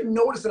want you to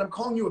notice that I'm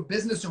calling you a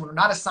business owner,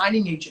 not a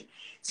signing agent.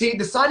 See,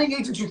 the signing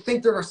agents who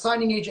think they're a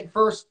signing agent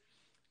first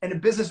and a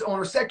business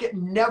owner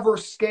second never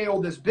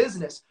scale this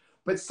business.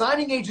 But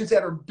signing agents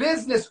that are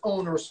business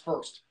owners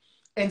first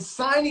and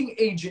signing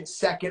agents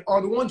second are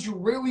the ones who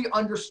really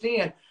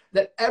understand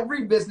that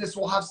every business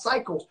will have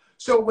cycles.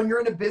 So when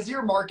you're in a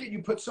busier market,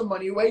 you put some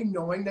money away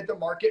knowing that the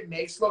market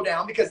may slow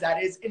down because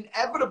that is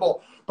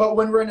inevitable. But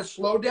when we're in a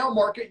slow down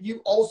market,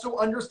 you also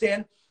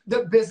understand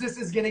that business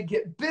is going to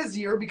get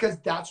busier because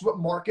that's what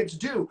markets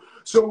do.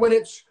 So when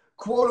it's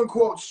quote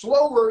unquote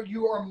slower,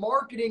 you are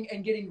marketing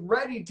and getting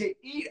ready to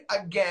eat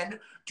again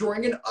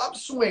during an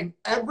upswing.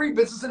 Every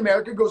business in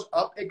America goes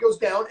up, it goes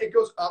down, it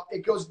goes up,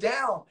 it goes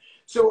down.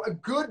 So a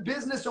good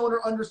business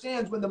owner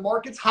understands when the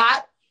market's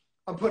hot,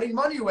 I'm putting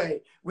money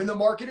away. When the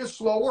market is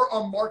slower,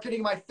 I'm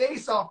marketing my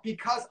face off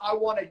because I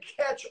want to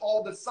catch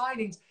all the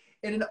signings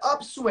in an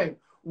upswing.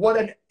 What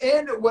an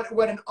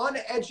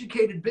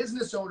uneducated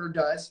business owner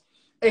does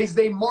is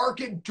they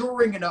market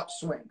during an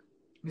upswing.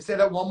 Let me say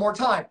that one more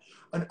time.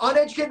 An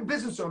uneducated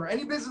business owner,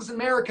 any business in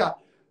America,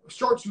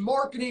 starts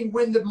marketing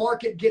when the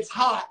market gets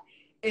hot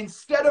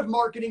instead of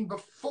marketing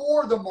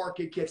before the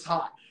market gets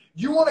hot.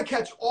 You want to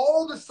catch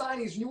all the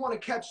signings and you want to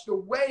catch the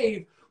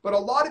wave, but a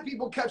lot of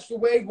people catch the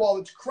wave while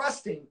it's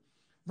cresting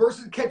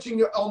versus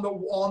catching it on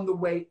the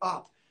way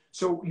up.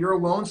 So you're a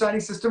loan signing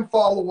system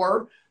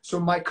follower. So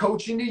my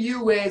coaching to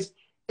you is,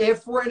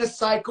 if we're in a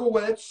cycle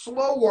when it's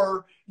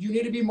slower, you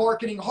need to be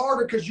marketing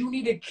harder because you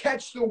need to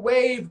catch the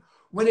wave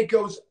when it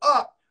goes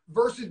up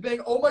versus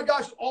being, oh my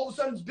gosh, all of a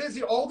sudden it's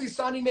busy. All these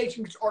signing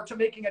agents are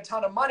making a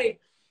ton of money.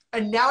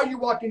 And now you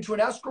walk into an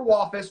escrow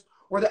office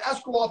where the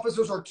escrow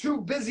officers are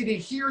too busy to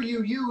hear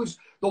you use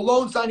the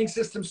loan signing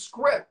system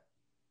script.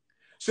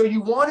 So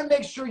you want to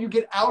make sure you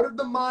get out of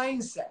the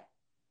mindset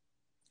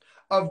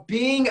of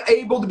being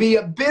able to be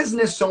a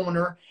business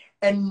owner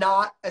and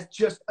not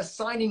just a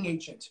signing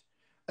agent.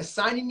 A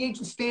signing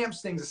agent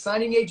stamps things. A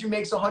signing agent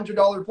makes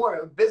 $100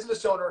 report. A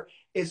business owner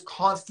is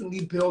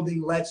constantly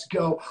building. Let's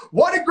go.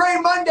 What a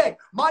great Monday.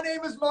 My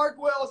name is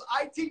Mark Wells.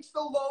 I teach the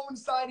loan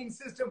signing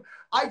system.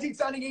 I teach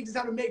signing agents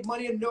how to make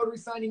money in the notary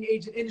signing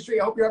agent industry.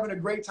 I hope you're having a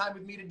great time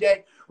with me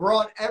today. We're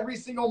on every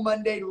single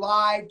Monday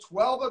live,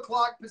 12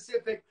 o'clock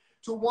Pacific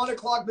to 1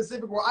 o'clock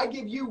Pacific, where I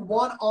give you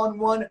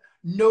one-on-one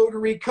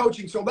notary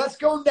coaching. So let's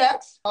go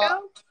next.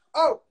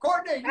 Oh,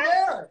 Courtney, you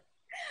there?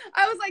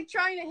 I was like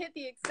trying to hit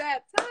the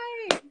accept.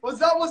 Hi.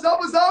 What's up, what's up,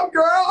 what's up,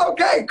 girl?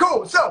 Okay,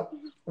 cool. So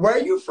where are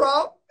you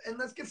from? And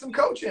let's get some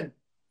coaching.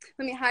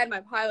 Let me hide my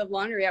pile of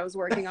laundry I was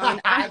working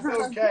on. That's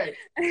okay.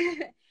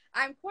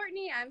 I'm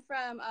Courtney. I'm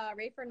from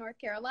Rayford, North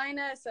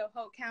Carolina, so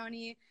Hope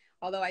County,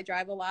 although I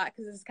drive a lot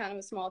because this is kind of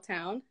a small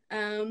town.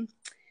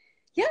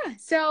 Yeah,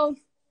 so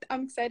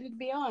I'm excited to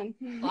be on.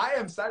 I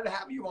am excited to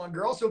have you on,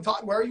 girl. So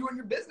talk, where are you in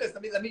your business?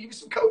 Let me give you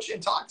some coaching.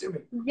 Talk to me.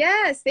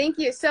 Yes, thank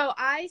you. So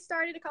I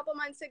started a couple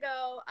months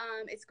ago.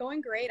 It's going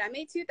great. I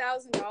made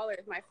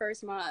 $2,000 my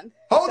first month.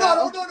 Hold on.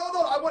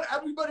 I want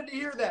everybody to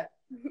hear that.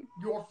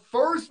 Your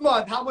first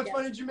month, how much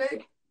money did you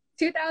make?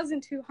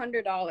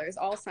 $2,200,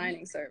 all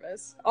signing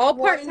service. All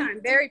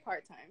part-time, very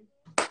part-time.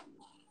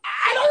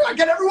 I don't know.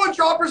 Can everyone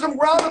drop her some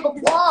round of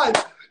applause?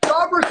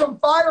 Drop her some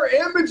fire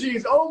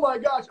emojis. Oh my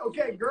gosh.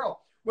 Okay,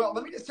 girl. Well,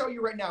 let me just tell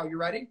you right now. You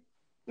ready?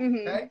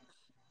 Mm-hmm. Okay.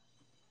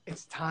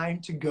 it's time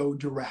to go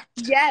direct?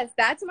 Yes,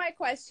 that's my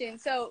question.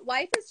 So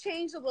life has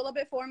changed a little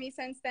bit for me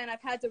since then.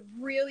 I've had to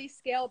really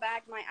scale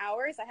back my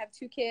hours. I have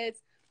 2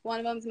 kids. One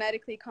of them's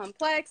medically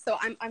complex, so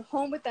I'm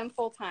home with them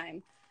full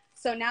time.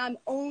 So now I'm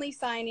only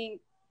signing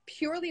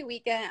purely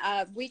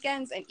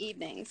weekends and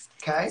evenings.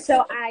 Okay.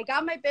 So I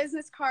got my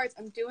business cards.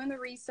 I'm doing the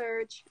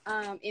research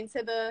I'm in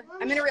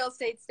a real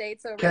estate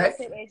state, so real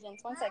estate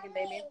agents. 1 second,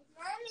 baby.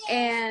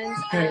 And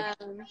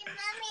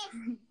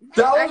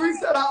tell her we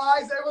said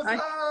hi. Say what's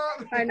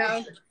up. I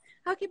know.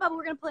 Okay, Bubba,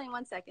 we're gonna play in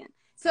 1 second.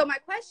 So my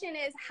question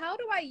is, how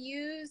do I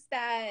use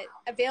that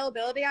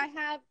availability I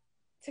have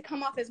to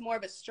come off as more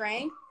of a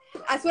strength?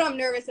 That's what I'm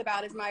nervous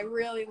about, is my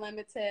really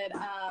limited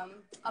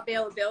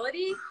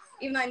availability,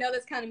 even though I know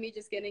that's kind of me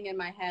just getting in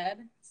my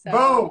head.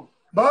 So.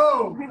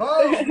 Boom. You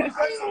said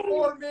it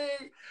for me.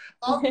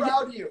 I'm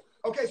proud of you.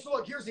 Okay, so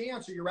look, here's the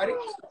answer. You ready?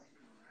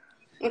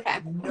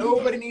 Okay.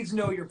 Nobody needs to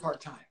know you're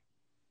part-time.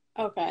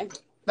 Okay.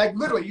 Like,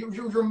 literally,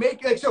 you're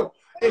making, like, so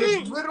it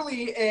is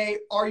literally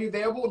are you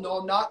available? No,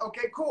 I'm not.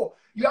 Okay, cool.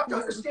 You have to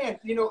understand,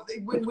 you know,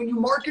 when you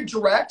market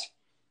direct,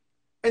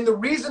 and the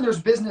reason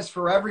there's business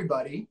for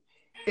everybody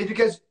is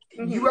because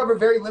you have a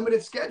very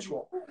limited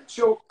schedule.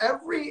 So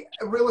every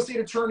real estate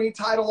attorney,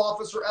 title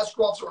officer,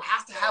 escrow officer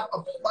has to have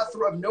a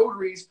plethora of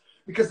notaries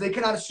because they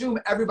cannot assume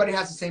everybody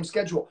has the same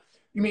schedule.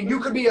 You mean, you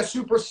could be a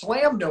super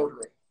slam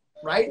notary,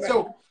 right?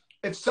 So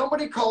if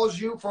somebody calls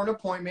you for an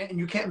appointment and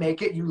you can't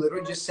make it, you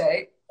literally just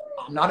say,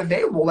 I'm not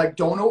available. Like,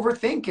 don't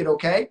overthink it,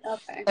 okay?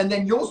 And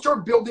then you'll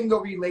start building the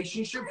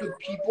relationships with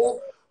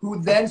people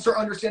who then start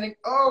understanding,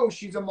 oh,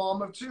 she's a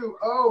mom of 2.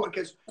 Oh,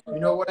 because you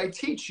know what I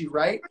teach you,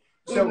 right?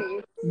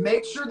 So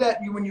make sure that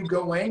when you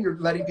go in, you're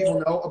letting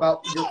people know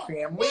about your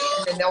family,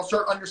 and then they'll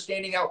start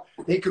understanding how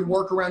they can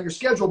work around your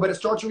schedule. But it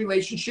starts a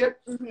relationship,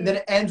 and then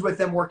it ends with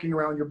them working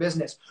around your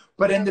business.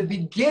 But in the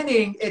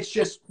beginning, it's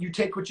just you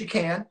take what you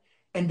can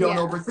and don't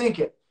overthink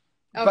it.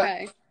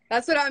 Okay,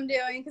 that's what I'm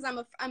doing, because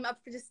I'm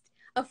just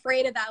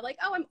afraid of that. Like,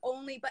 oh,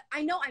 but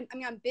I know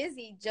I'm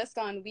busy just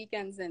on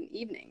weekends and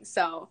evenings,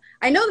 so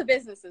I know the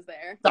business is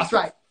there. That's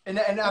right. And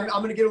I'm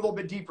going to get a little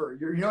bit deeper.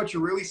 You know what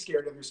you're really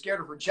scared of? You're scared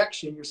of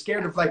rejection. You're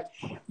scared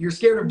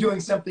of doing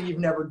something you've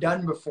never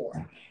done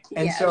before.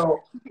 And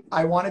so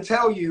I want to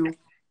tell you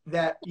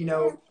that, you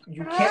know,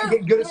 you can't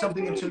get good at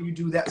something until you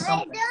do that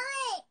something.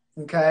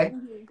 Okay?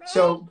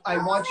 So I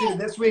want you to,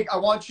 this week, I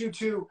want you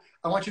to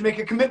make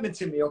a commitment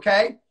to me,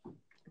 okay?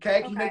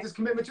 Okay? Can you make this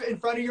commitment in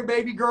front of your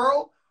baby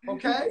girl?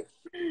 Okay?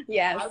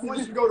 Yes. I want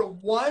you to go to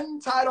one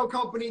title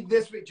company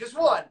this week. Just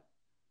one.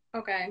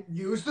 Okay.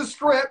 Use the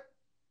script.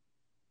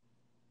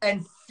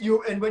 And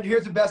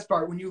here's the best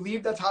part. When you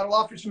leave that title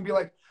office, you can be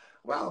like,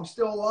 wow, I'm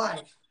still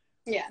alive.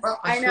 Yeah. Well,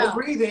 I'm still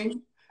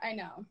breathing. I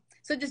know.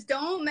 So just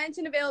don't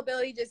mention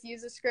availability. Just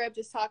use the script.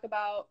 Just talk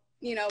about,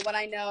 you know, what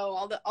I know,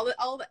 all the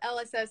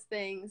LSS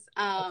things.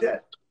 That's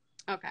it.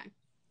 Okay.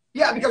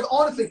 Yeah, because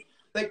honestly,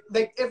 like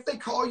if they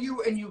call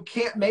you and you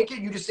can't make it,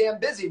 you just say I'm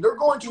busy. They're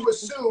going to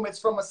assume it's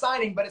from a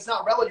signing, but it's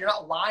not relevant. You're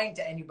not lying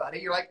to anybody.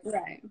 You're like,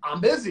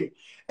 I'm busy.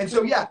 And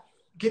so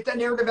get that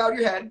narrative out of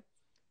your head.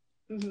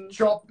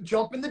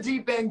 Jump in the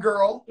deep end,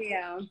 girl.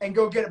 Yeah. And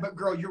go get it. But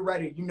girl, you're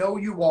ready. You know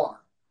you are.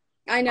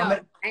 I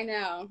know. I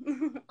know.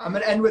 I'm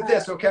gonna end with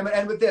this. Okay, I'm gonna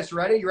end with this.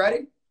 Ready? You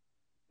ready?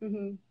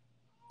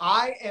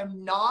 I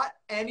am not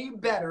any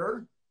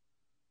better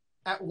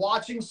at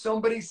watching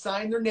somebody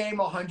sign their name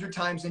 100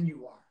 times than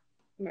you are.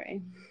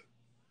 Right.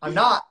 I'm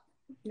not.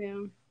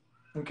 Yeah.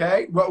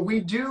 Okay. What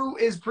we do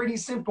is pretty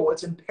simple.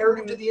 It's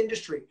imperative to the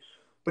industry,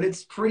 but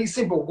it's pretty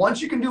simple.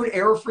 Once you can do an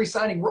error-free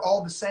signing, we're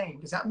all the same.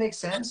 Does that make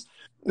sense?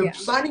 The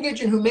signing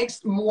agent who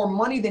makes more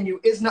money than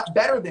you is not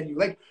better than you.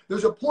 Like,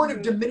 there's a point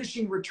of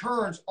diminishing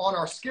returns on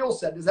our skill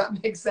set. Does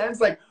that make sense?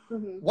 Like,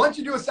 once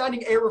you do a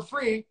signing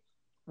error-free,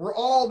 we're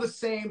all the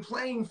same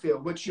playing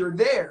field, which you're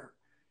there.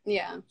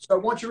 Yeah. So I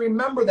want you to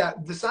remember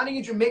that the signing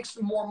agent makes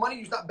more money.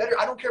 He's not better.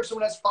 I don't care if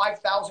someone has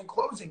 5,000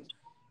 closings.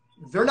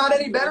 They're not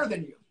any better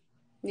than you.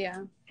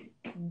 Yeah.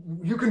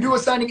 You can do a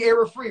signing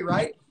error-free,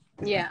 right?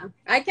 Yeah,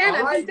 I can.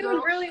 All I'm just doing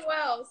really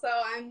well. So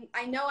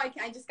I know I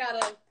just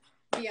gotta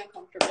be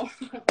uncomfortable.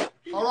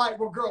 All right,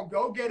 well, girl,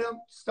 go get them.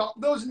 Stop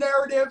those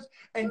narratives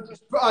and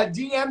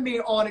DM me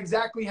on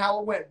exactly how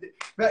it went.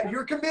 But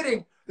you're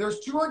committing. There's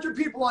 200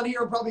 people on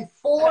here and probably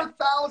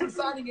 4,000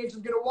 signing agents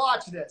going to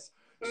watch this.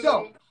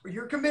 So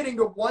you're committing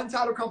to one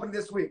title company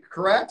this week,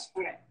 correct?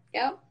 Okay.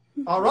 Yep.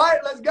 All right,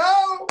 let's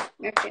go.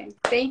 Okay.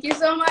 Thank you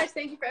so much.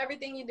 Thank you for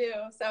everything you do.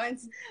 So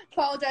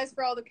apologize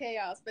for all the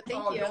chaos, but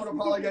thank you. Don't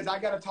apologize. I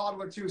got a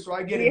toddler too, so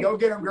I get it. Go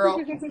get him, girl.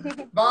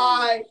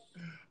 Bye.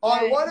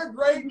 What a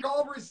great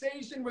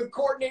conversation with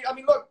Courtney. I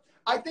mean, look,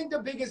 I think the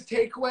biggest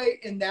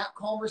takeaway in that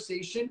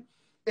conversation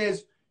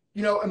is,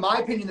 you know, in my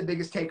opinion, the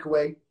biggest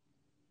takeaway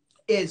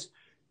is,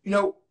 you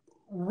know,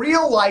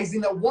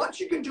 realizing that once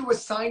you can do a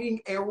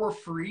signing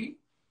error-free,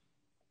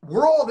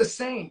 we're all the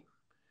same.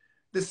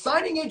 The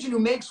signing agent who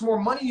makes more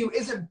money than you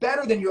isn't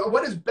better than you.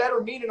 What does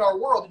better mean in our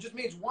world? It just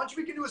means once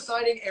we can do a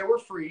signing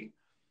error-free,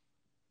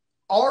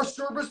 our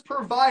service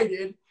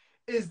provided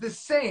is the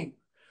same.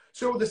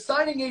 So the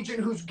signing agent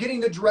who's getting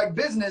the direct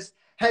business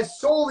has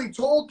solely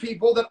told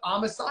people that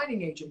I'm a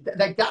signing agent.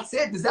 Like, that's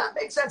it. Does that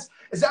make sense?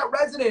 Is that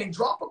resonating?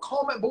 Drop a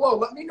comment below.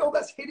 Let me know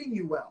that's hitting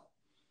you well.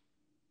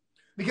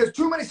 Because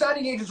too many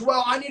signing agents,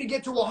 well, I need to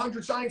get to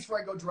 100 signings before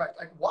I go direct.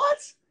 Like, what?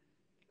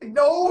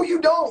 No,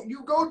 you don't.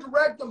 You go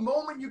direct the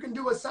moment you can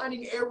do a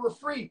signing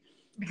error-free,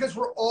 because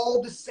we're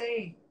all the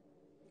same.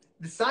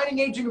 The signing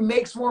agent who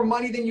makes more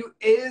money than you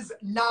is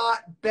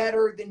not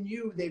better than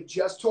you. They've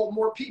just told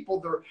more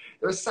people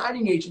they're a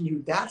signing agent than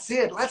you. That's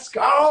it. Let's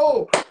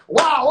go.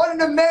 Wow, what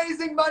an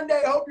amazing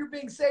Monday. I hope you're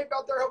being safe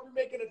out there. I hope you're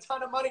making a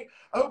ton of money.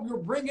 I hope you're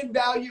bringing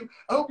value.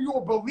 I hope you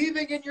are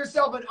believing in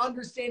yourself and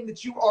understanding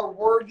that you are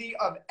worthy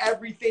of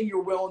everything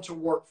you're willing to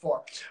work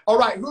for. All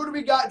right, who do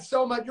we got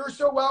so much? You're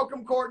so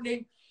welcome,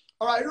 Courtney.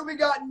 All right, who do we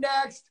got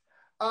next?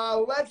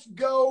 Let's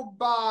go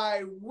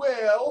by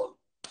Will.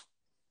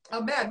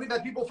 Oh, man, we've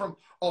had people from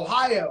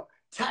Ohio,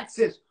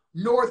 Texas,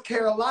 North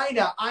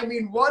Carolina. I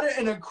mean, what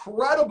an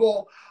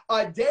incredible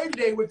day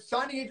today with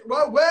signing.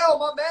 Well,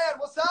 my man,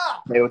 what's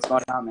up? Hey, what's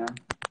going on, man?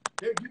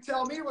 Dude, you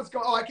tell me what's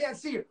going on. Oh, I can't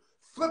see you.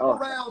 Flip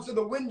around so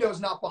the window's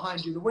not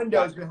behind you. The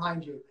window's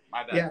behind you.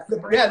 My bad.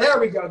 Yeah, there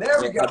we go.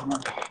 There we go.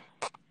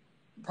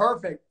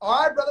 Perfect.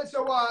 All right, brother.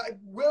 So,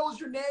 Will's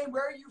your name.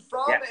 Where are you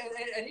from? Yeah.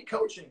 And any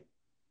coaching?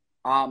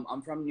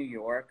 I'm from New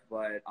York,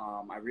 but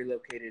I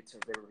relocated to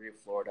Riverview,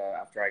 Florida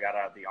after I got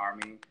out of the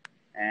Army,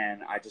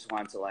 and I just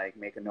wanted to like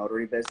make a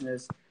notary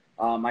business.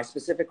 My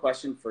specific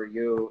question for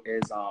you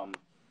is,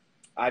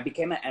 I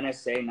became an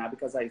NSA not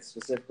because I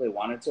specifically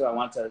wanted to. I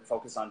wanted to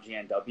focus on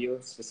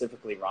GNW,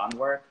 specifically Ron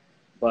work,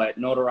 but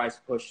Notarize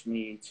pushed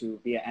me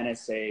to be an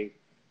NSA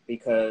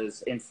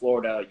because in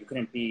Florida you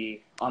couldn't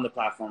be on the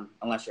platform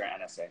unless you're an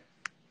NSA.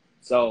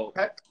 So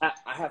okay.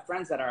 I have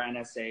friends that are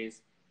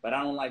NSAs, but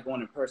I don't like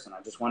going in person.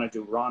 I just want to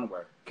do Ron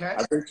work. Okay.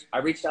 I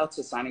reached out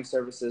to signing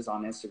services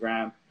on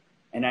Instagram,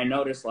 and I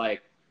noticed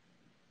like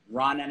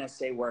Ron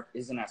NSA work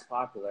isn't as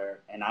popular,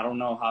 and I don't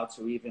know how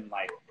to even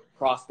like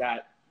cross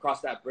that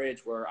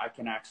bridge where I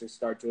can actually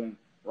start doing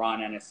Ron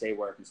NSA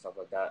work and stuff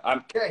like that.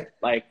 Okay.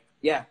 Like,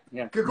 yeah.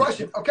 Good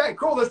question. Okay,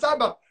 cool. Let's talk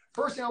about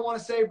first thing I want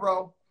to say,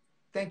 bro.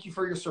 Thank you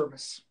for your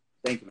service.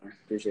 Thank you, man.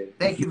 Appreciate it.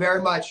 Thank you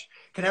very much.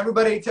 Can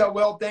everybody tell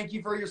Will, thank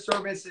you for your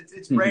service.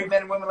 It's brave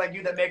men and women like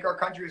you that make our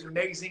country as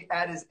amazing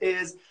as it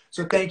is.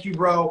 So thank you,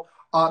 bro.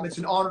 It's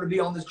an honor to be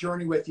on this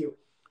journey with you.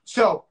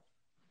 So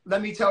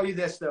let me tell you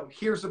this, though.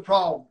 Here's the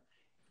problem.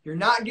 You're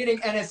not getting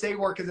NSA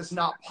work because it's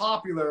not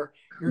popular.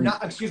 You're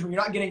not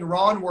getting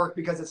Ron work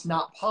because it's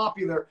not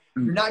popular.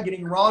 You're not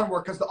getting Ron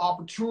work because the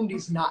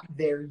opportunity's not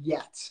there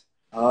yet.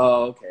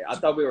 Oh, okay. I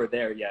thought we were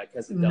there yet.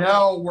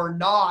 No, we're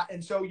not.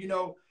 And so,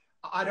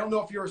 I don't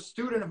know if you're a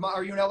student of mine.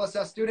 Are you an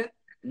LSS student?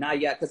 Not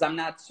yet, because I'm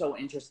not so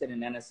interested in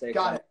NSA.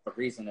 Got it. A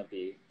reason to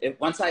be.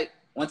 Once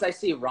I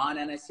see Ron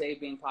NSA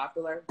being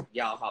popular,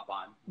 yeah, I'll hop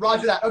on.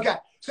 Roger that. Okay.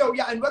 So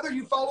yeah, and whether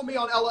you follow me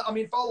on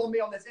follow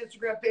me on this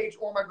Instagram page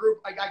or my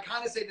group, I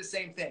kind of say the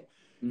same thing.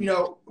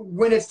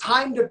 When it's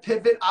time to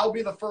pivot, I'll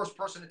be the first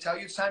person to tell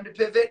you it's time to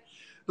pivot.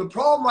 The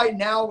problem right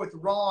now with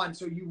Ron,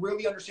 so you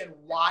really understand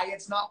why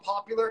it's not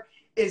popular,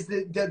 is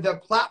that the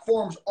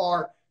platforms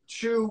are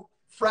too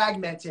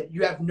fragmented.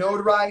 You have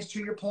Notarize, to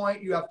your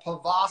point. You have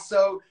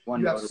Pavaso.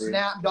 You have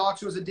SnapDocs,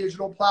 who is a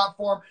digital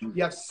platform.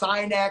 You have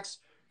SignX.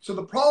 So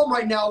the problem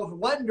right now with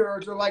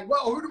lenders are like,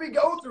 well, who do we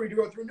go through? Do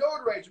we go through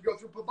Notarize? Do we go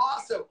through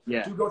Pavaso?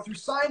 Yeah. Do we go through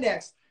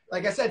SignX?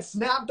 Like I said,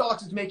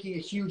 SnapDocs is making a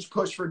huge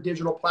push for a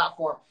digital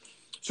platform.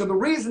 So the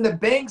reason the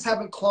banks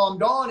haven't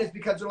clombed on is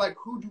because they're like,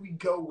 who do we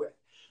go with?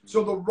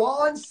 So the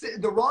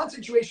Ron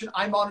situation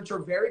I monitor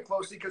very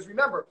closely because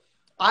remember,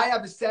 I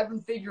have a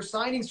 7-figure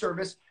signing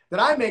service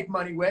that I make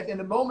money with. And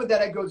the moment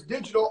that it goes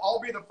digital, I'll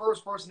be the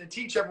first person to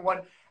teach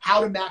everyone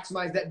how to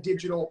maximize that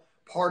digital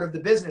part of the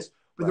business.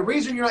 But the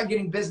reason you're not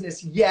getting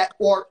business yet,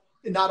 or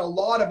not a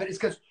lot of it, is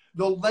because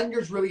the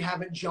lenders really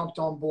haven't jumped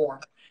on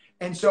board.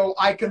 And so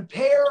I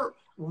compare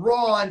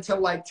Ron to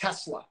like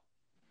Tesla,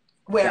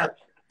 where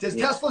does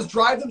Teslas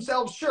drive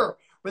themselves? Sure.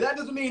 But that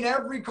doesn't mean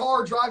every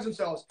car drives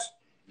themselves.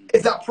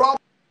 Is that probably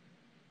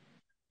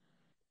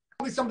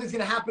something's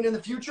going to happen in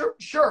the future?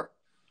 Sure.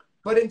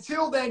 But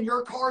until then,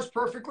 your car's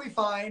perfectly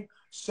fine.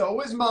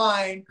 So is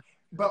mine.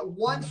 But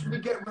once we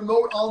get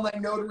remote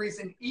online notaries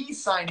and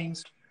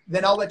e-signings,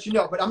 then I'll let you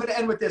know. But I'm going to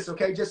end with this,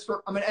 okay?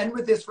 I'm going to end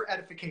with this for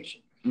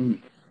edification.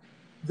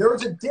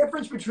 There's a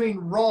difference between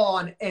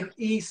Ron and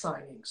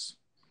e-signings,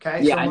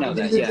 okay? Yeah, so I know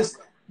that,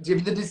 give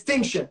you the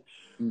distinction.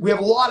 We have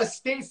a lot of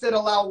states that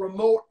allow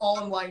remote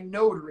online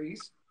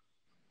notaries.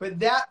 But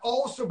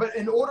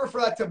in order for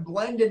that to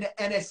blend into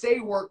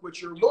NSA work,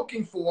 which you're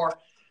looking for,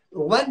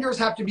 lenders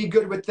have to be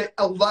good with the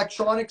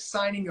electronic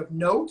signing of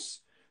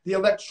notes, the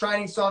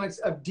electronic signings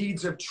of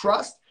deeds of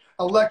trust,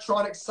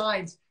 electronic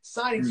signing.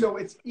 So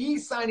it's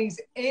e-signings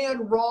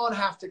and Ron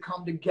have to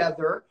come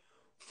together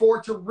for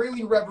it to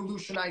really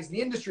revolutionize the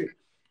industry.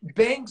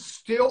 Banks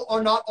still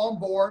are not on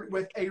board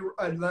with an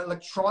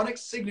electronic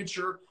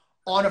signature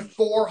on a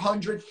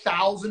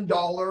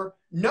 $400,000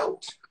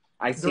 note.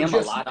 I see them a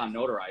lot on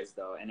Notarize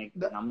though, and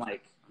I'm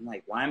like, I'm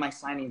like, why am I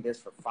signing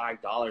this for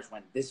 $5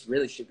 when this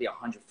really should be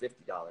 $150?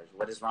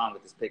 What is wrong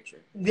with this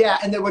picture? Yeah,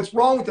 and then what's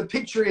wrong with the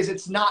picture is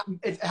it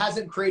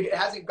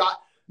hasn't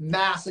got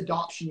mass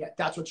adoption yet.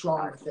 That's what's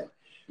wrong with it.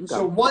 Okay.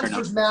 So once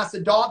there's mass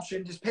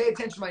adoption, just pay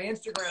attention to my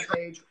Instagram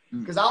page,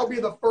 because I'll be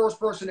the first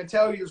person to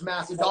tell you there's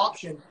mass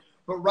adoption.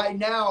 But right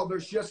now,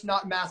 there's just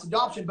not mass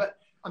adoption. But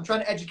I'm trying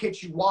to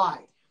educate you why.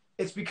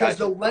 It's because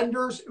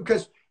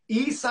because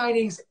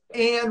e-signings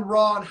and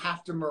RON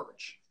have to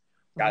merge.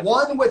 Gotcha.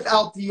 One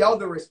without the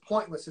other is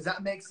pointless. Does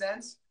that make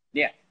sense?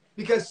 Yeah.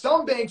 Because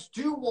some banks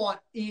do want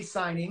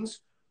e-signings,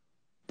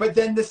 but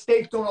then the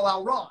states don't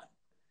allow RON.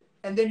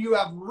 And then you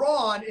have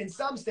RON in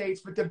some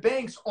states, but the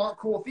banks aren't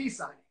cool with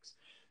e-signings.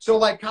 So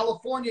like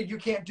California, you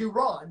can't do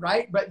RON,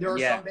 right? But there are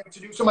some banks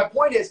who do. So my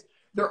point is,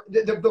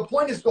 the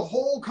point is the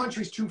whole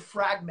country's too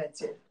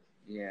fragmented.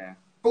 Yeah.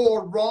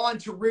 For RON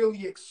to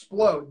really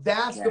explode.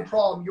 That's the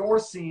problem you're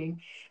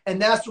seeing. And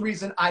that's the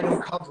reason I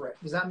don't cover it.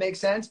 Does that make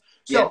sense?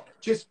 So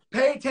just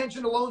pay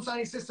attention to loan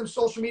signing systems,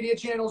 social media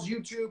channels,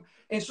 YouTube,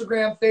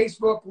 Instagram,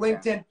 Facebook,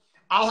 LinkedIn. Yeah.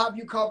 I'll have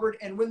you covered.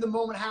 And when the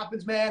moment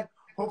happens, man,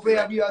 hopefully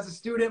I have you as a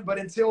student. But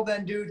until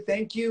then, dude,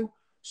 thank you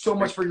so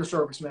much for your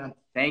service, man.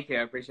 Thank you.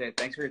 I appreciate it.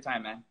 Thanks for your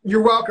time, man.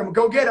 You're welcome.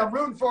 Go get it. I'm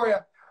rooting for you.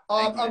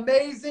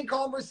 Amazing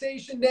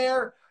conversation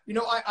there. You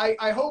know,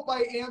 I hope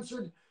I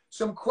answered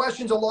some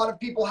questions a lot of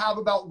people have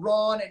about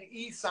RON and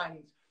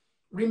e-signings.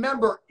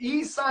 Remember,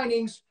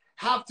 e-signings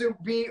have to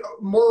be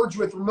merged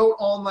with remote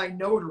online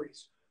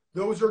notaries.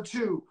 Those are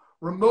two.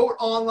 Remote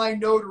online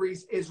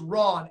notaries is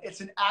RON.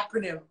 It's an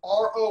acronym,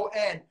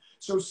 RON.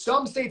 So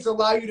some states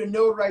allow you to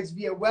notarize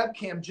via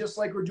webcam, just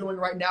like we're doing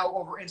right now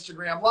over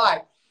Instagram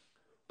Live.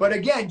 But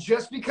again,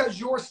 just because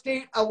your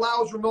state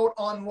allows remote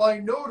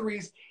online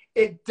notaries,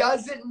 it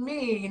doesn't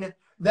mean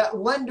that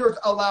lenders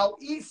allow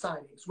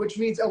e-signings, which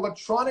means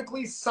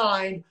electronically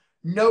signed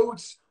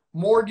notes,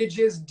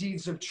 mortgages,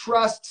 deeds of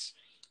trusts,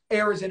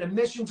 errors and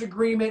omissions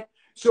agreement.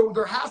 So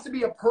there has to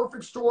be a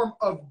perfect storm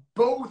of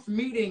both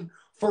meeting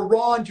for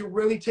RON to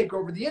really take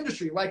over the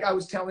industry. Like I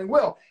was telling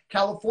Will,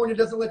 California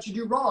doesn't let you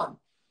do RON.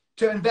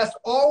 To invest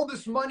all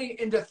this money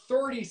into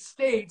 30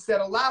 states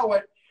that allow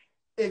it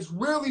is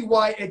really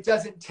why it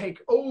doesn't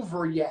take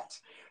over yet.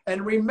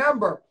 And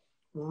remember,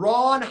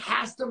 RON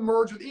has to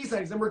merge with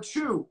e-signings. Number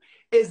two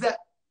is that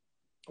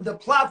the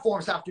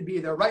platforms have to be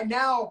there. Right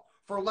now,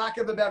 for lack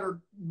of a better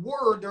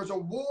word, there's a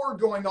war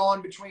going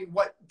on between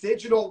what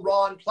digital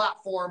RON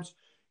platforms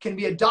can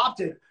be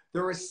adopted.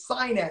 There is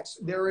Signex,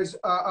 there is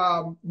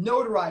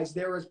Notarize,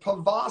 there is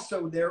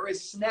Pavaso, there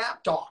is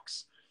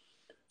SnapDocs.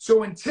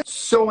 So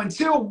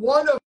until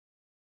one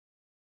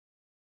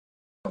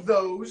of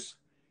those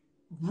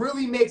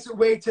really makes its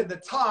way to the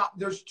top,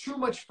 there's too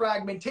much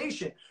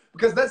fragmentation.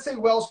 Because let's say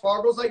Wells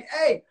Fargo's like,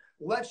 hey,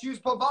 let's use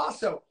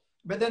Pavaso.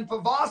 But then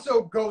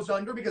Pavaso goes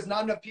under because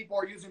not enough people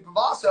are using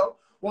Pavaso.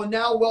 Well,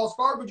 now Wells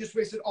Fargo just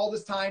wasted all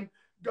this time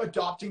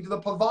adopting to the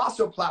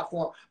Pavaso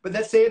platform. But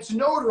let's say it's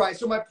notarized.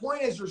 So my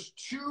point is there's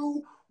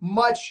too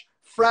much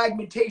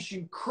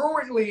fragmentation.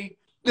 Currently,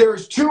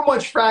 there's too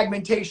much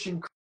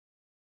fragmentation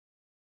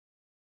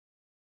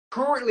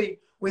currently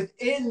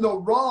within the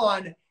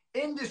RON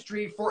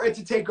industry for it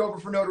to take over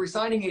for notary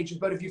signing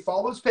agents. But if you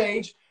follow this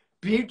page,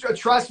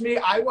 trust me,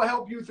 I will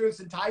help you through this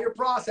entire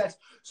process.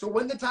 So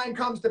when the time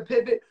comes to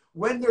pivot,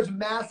 when there's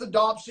mass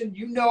adoption,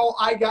 you know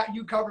I got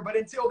you covered. But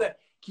until then,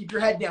 keep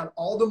your head down.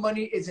 All the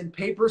money is in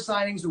paper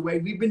signings, the way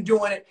we've been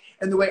doing it,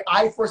 and the way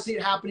I foresee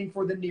it happening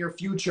for the near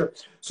future.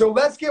 So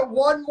let's get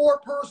one more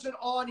person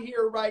on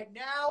here right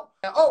now.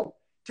 Oh,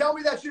 tell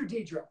me that's you,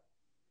 Deidre.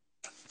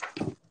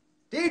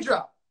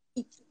 Deidre.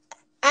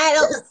 I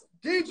don't.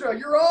 Deidre,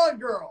 you're on,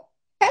 girl.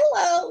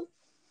 Hello.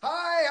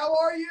 Hi, how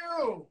are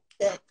you?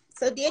 Good.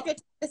 So Deidre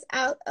is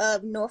out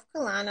of North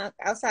Carolina,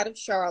 outside of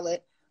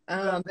Charlotte.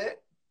 Love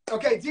it.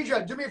 Okay,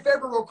 Deidre, do me a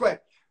favor real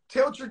quick.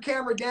 Tilt your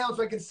camera down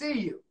so I can see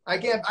you. I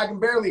can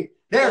barely.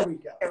 There we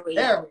go. There we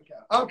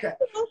go. Okay.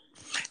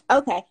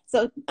 Okay.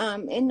 So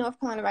in North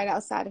Carolina, right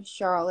outside of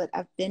Charlotte,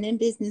 I've been in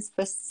business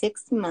for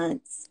 6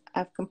 months.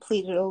 I've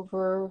completed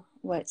over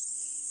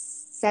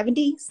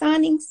 70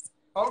 signings.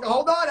 Oh,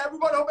 hold on,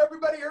 everybody. Hope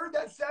everybody heard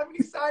that. 70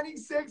 signings,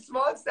 6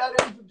 months. That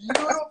is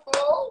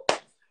beautiful.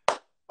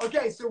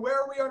 Okay, so where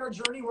are we on our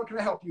journey? What can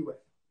I help you with?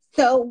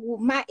 So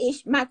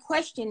my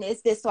question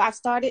is this. So I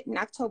started in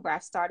October. I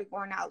started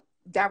going out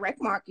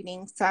direct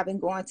marketing. So I've been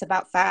going to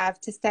about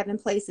 5 to 7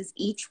 places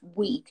each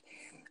week.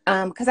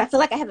 Because I feel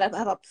like I have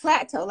a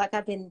plateau. Like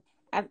I've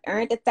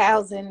earned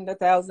 1,000 and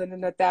 1,000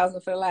 and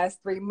 1,000 for the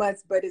last 3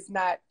 months, but it's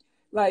not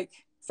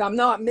like, so I'm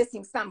not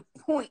missing some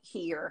point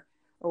here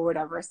or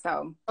whatever.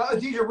 So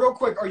Deidre, real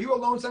quick, are you a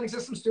loan signing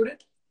system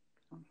student?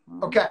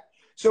 Okay.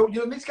 So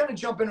let me just kind of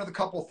jump into a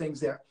couple of things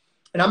there.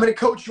 And I'm going to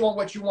coach you on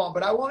what you want,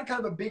 but I want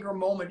kind of a bigger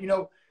moment.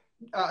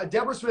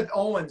 Deborah Smith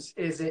Owens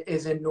is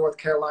in North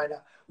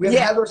Carolina. We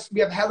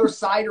have Heather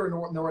Sider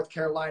in North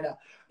Carolina.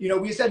 We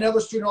just had another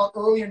student on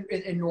early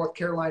in North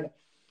Carolina.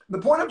 The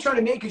point I'm trying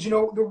to make is,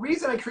 the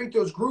reason I create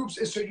those groups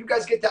is so you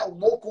guys get that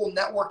local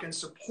network and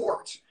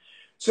support.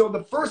 So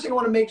the first thing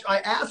I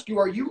ask you,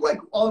 are you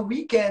like on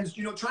weekends,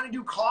 you know, trying to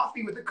do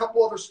coffee with a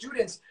couple other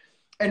students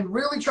and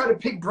really try to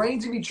pick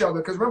brains of each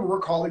other? Because remember,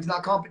 we're colleagues,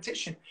 not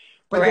competition.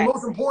 But Correct. the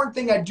most important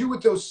thing I do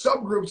with those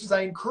subgroups is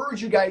I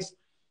encourage you guys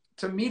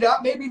to meet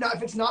up. Maybe not,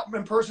 if it's not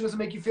in person, doesn't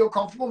make you feel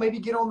comfortable, maybe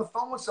get on the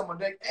phone with someone.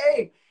 Be like,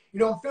 hey, you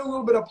know, I'm feeling a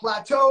little bit of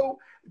plateau.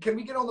 Can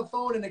we get on the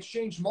phone and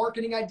exchange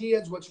marketing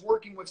ideas? What's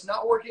working, what's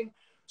not working?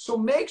 So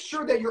make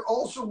sure that you're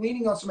also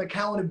leaning on some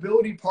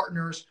accountability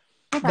partners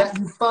that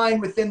you find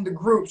within the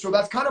group. So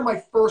that's kind of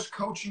my first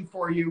coaching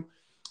for you.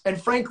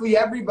 And frankly,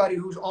 everybody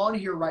who's on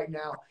here right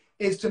now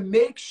is to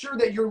make sure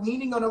that you're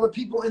leaning on other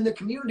people in the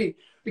community.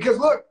 Because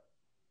look,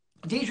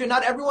 Deidre,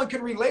 not everyone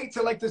can relate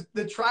to like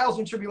the trials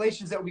and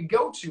tribulations that we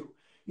go to.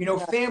 You know,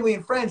 family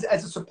and friends,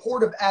 as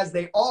supportive as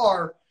they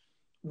are,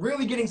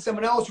 really getting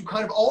someone else who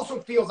kind of also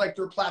feels like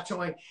they're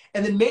plateauing.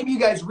 And then maybe you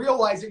guys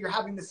realize that you're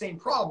having the same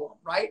problem,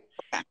 right?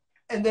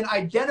 And then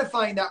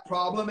identifying that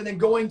problem and then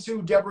going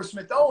to Deborah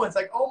Smith Owens,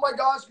 like, oh my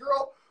gosh,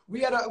 girl, we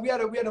had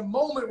a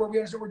moment where we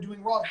understood what we're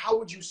doing wrong. How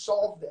would you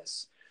solve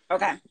this?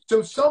 Okay.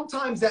 So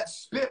sometimes that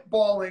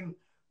spitballing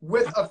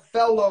with a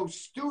fellow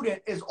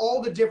student is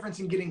all the difference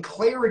in getting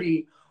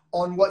clarity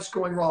on what's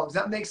going wrong. Does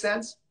that make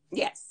sense?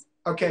 Yes.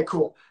 Okay,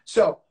 cool.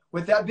 So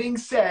with that being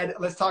said,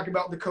 let's talk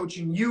about the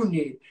coaching you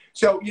need.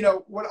 So, you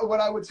know,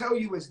 what I would tell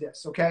you is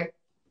this, okay,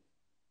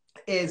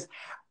 is,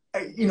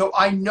 you know,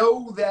 I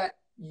know that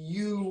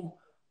you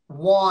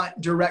want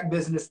direct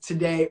business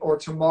today or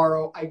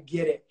tomorrow. I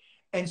get it.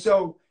 And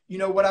so, you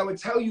know, what I would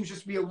tell you is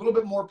just be a little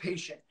bit more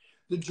patient.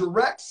 The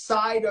direct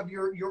side of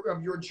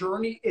your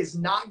journey is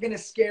not going to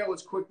scale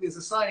as quickly as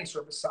the signing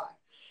service side.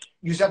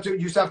 You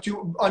just have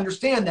to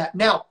understand that.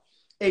 Now,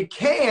 it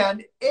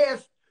can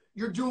if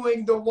you're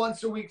doing the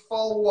once a week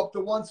follow-up,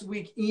 the once a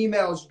week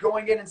emails,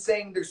 going in and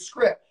saying their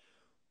script.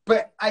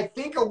 But I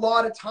think a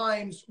lot of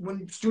times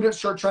when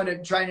students are trying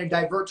to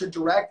divert to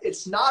direct,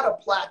 it's not a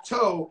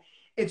plateau.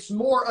 It's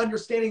more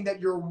understanding that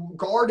your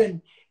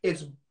garden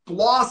is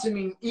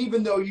blossoming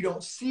even though you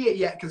don't see it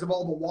yet because of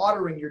all the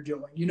watering you're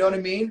doing. You know what I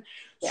mean?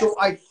 Yes. So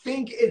I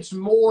think it's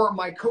more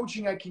my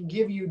coaching I can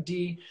give you,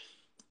 D,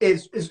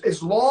 is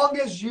as long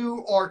as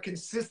you are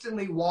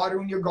consistently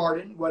watering your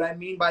garden. What I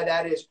mean by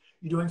that is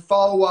you're doing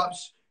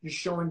follow-ups, you're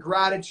showing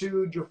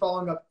gratitude, you're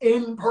following up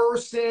in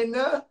person,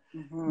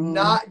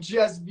 not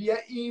just via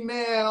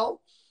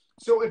email.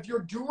 So if you're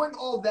doing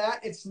all that,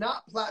 it's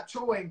not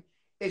plateauing.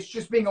 It's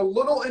just being a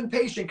little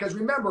impatient. Because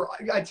remember,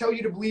 I tell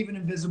you to believe in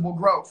invisible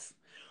growth,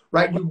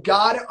 right? You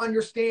got to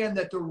understand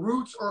that the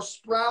roots are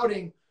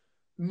sprouting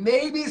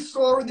maybe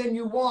slower than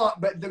you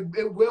want, but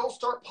it will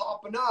start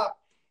popping up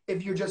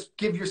if you just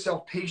give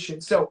yourself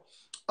patience. So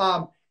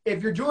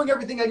if you're doing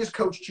everything I just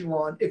coached you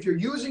on, if you're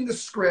using the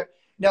script,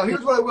 now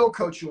here's what I will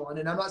coach you on,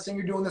 and I'm not saying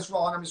you're doing this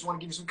wrong, I just want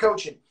to give you some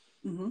coaching,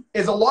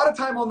 is a lot of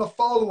time on the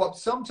follow-up,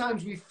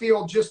 sometimes we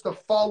feel just the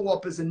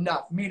follow-up is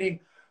enough, meaning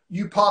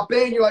you pop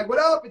in, you're like, what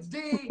up, it's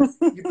D,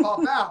 you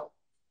pop out.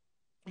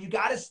 You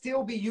got to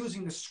still be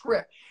using the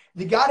script.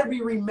 You got to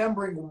be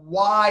remembering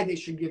why they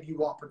should give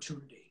you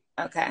opportunity.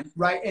 Okay.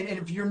 Right? And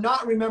if you're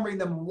not remembering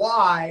them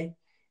why,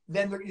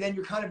 then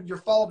you're kind of, your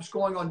follow-up's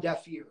going on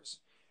deaf ears.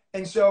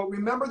 And so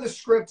remember the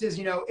script is,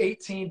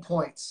 18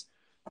 points.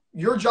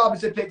 Your job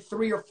is to pick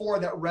 3 or 4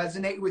 that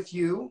resonate with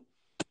you.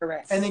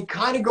 Correct. And then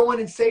kind of go in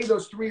and say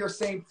those 3 or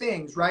same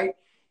things, right?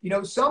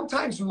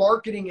 Sometimes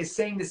marketing is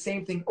saying the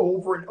same thing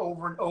over and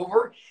over and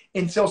over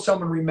until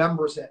someone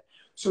remembers it.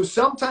 So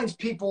sometimes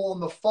people on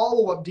the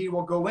follow-up D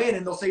will go in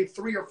and they'll say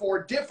 3 or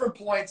 4 different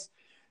points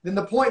than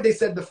the point they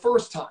said the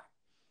first time.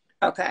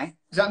 Okay.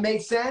 Does that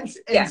make sense?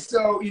 Yes. And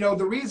so,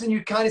 the reason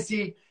you kind of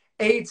see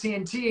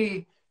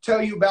AT&T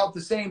tell you about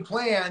the same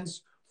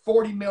plans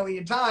 40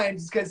 million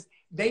times is because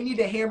they need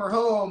to hammer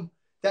home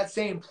that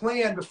same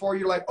plan before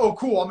you're like, oh,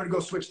 cool, I'm going to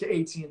go switch to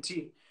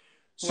AT&T.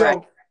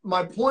 So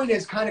my point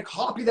is kind of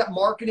copy that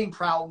marketing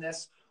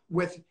proudness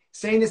with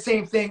saying the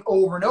same thing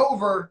over and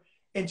over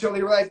until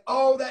they realize,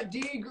 oh, that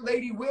D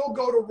lady will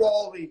go to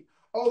Raleigh.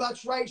 Oh,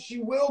 that's right, she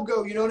will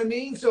go. You know what I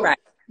mean? So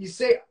you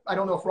say, I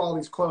don't know if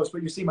Raleigh's close,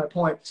 but you see my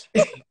point,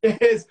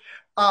 is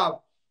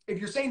if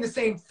you're saying the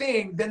same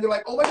thing, then they're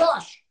like, oh my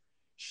gosh,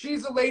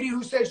 she's the lady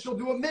who said she'll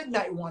do a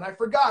midnight one. I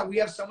forgot. We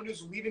have someone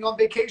who's leaving on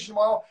vacation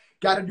tomorrow.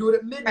 Got to do it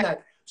at midnight.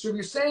 So if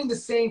you're saying the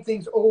same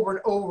things over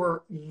and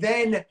over,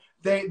 then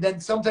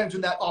sometimes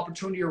when that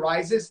opportunity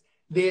arises,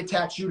 they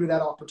attach you to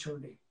that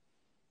opportunity.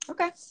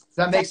 Okay. Does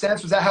that make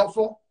sense? Was that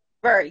helpful?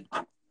 Very.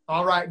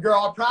 All right,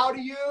 girl, I'm proud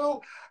of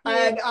you.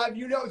 And,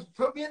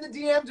 put me in the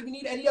DMs if you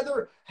need any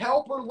other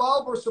help or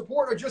love or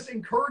support or just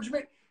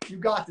encouragement. You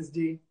got this,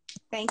 D.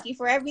 Thank you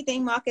for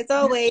everything, Mark, as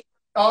always.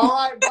 All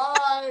right,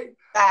 bye.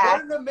 Bye.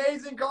 What an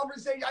amazing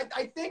conversation.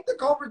 I think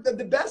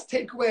the best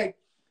takeaway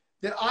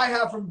that I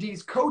have from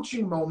D's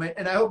coaching moment,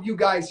 and I hope you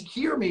guys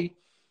hear me,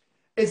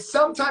 is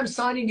sometimes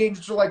signing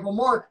agents are like, well,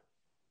 Mark,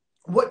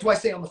 what do I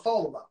say on the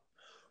follow-up?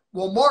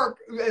 Well, Mark,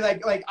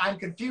 like I'm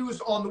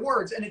confused on the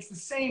words. And it's the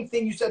same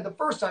thing you said the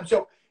first time.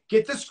 So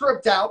get the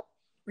script out.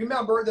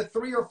 Remember the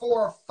 3 or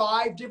 4 or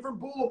 5 different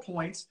bullet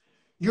points.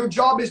 Your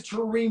job is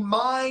to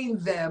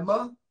remind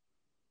them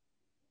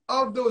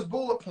of those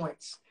bullet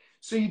points.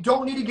 So you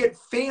don't need to get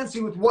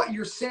fancy with what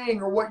you're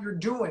saying or what you're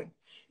doing.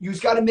 You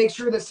just got to make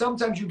sure that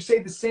sometimes you say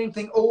the same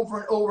thing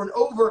over and over and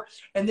over,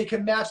 and they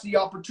can match the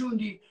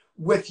opportunity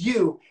with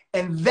you.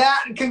 And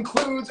that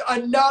concludes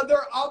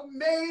another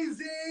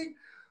amazing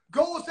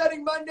Goal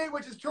Setting Monday,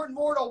 which has turned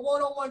more to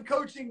one-on-one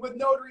coaching with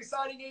notary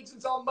signing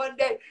agents on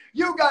Monday.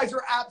 You guys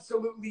are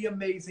absolutely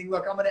amazing.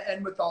 Look, I'm going to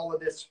end with all of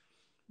this.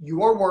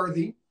 You are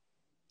worthy.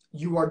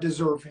 You are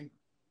deserving.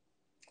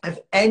 If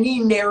any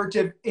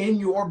narrative in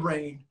your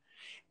brain,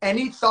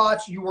 any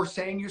thoughts you are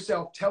saying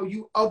yourself tell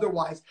you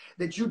otherwise,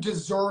 that you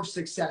deserve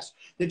success,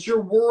 that you're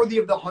worthy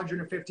of the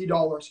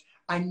 $150,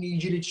 I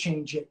need you to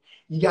change it.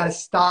 You got to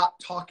stop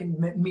talking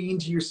mean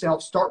to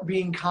yourself. Start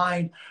being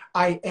kind.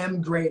 I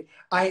am great.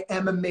 I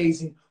am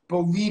amazing.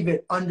 Believe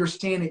it.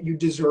 Understand it. You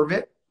deserve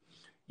it.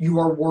 You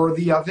are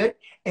worthy of it,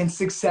 and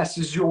success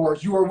is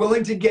yours. You are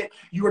willing to get,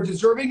 you are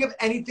deserving of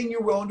anything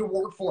you're willing to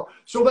work for.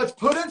 So let's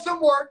put in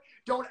some work.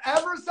 Don't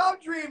ever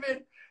stop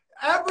dreaming.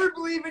 Ever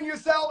believe in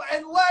yourself,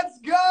 and let's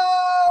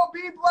go.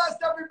 Be blessed,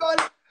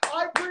 everybody.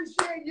 I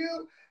appreciate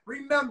you.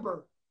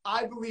 Remember,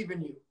 I believe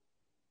in you,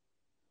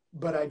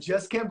 but I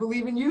just can't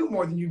believe in you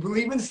more than you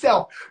believe in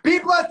self. Be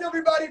blessed,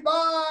 everybody.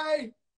 Bye.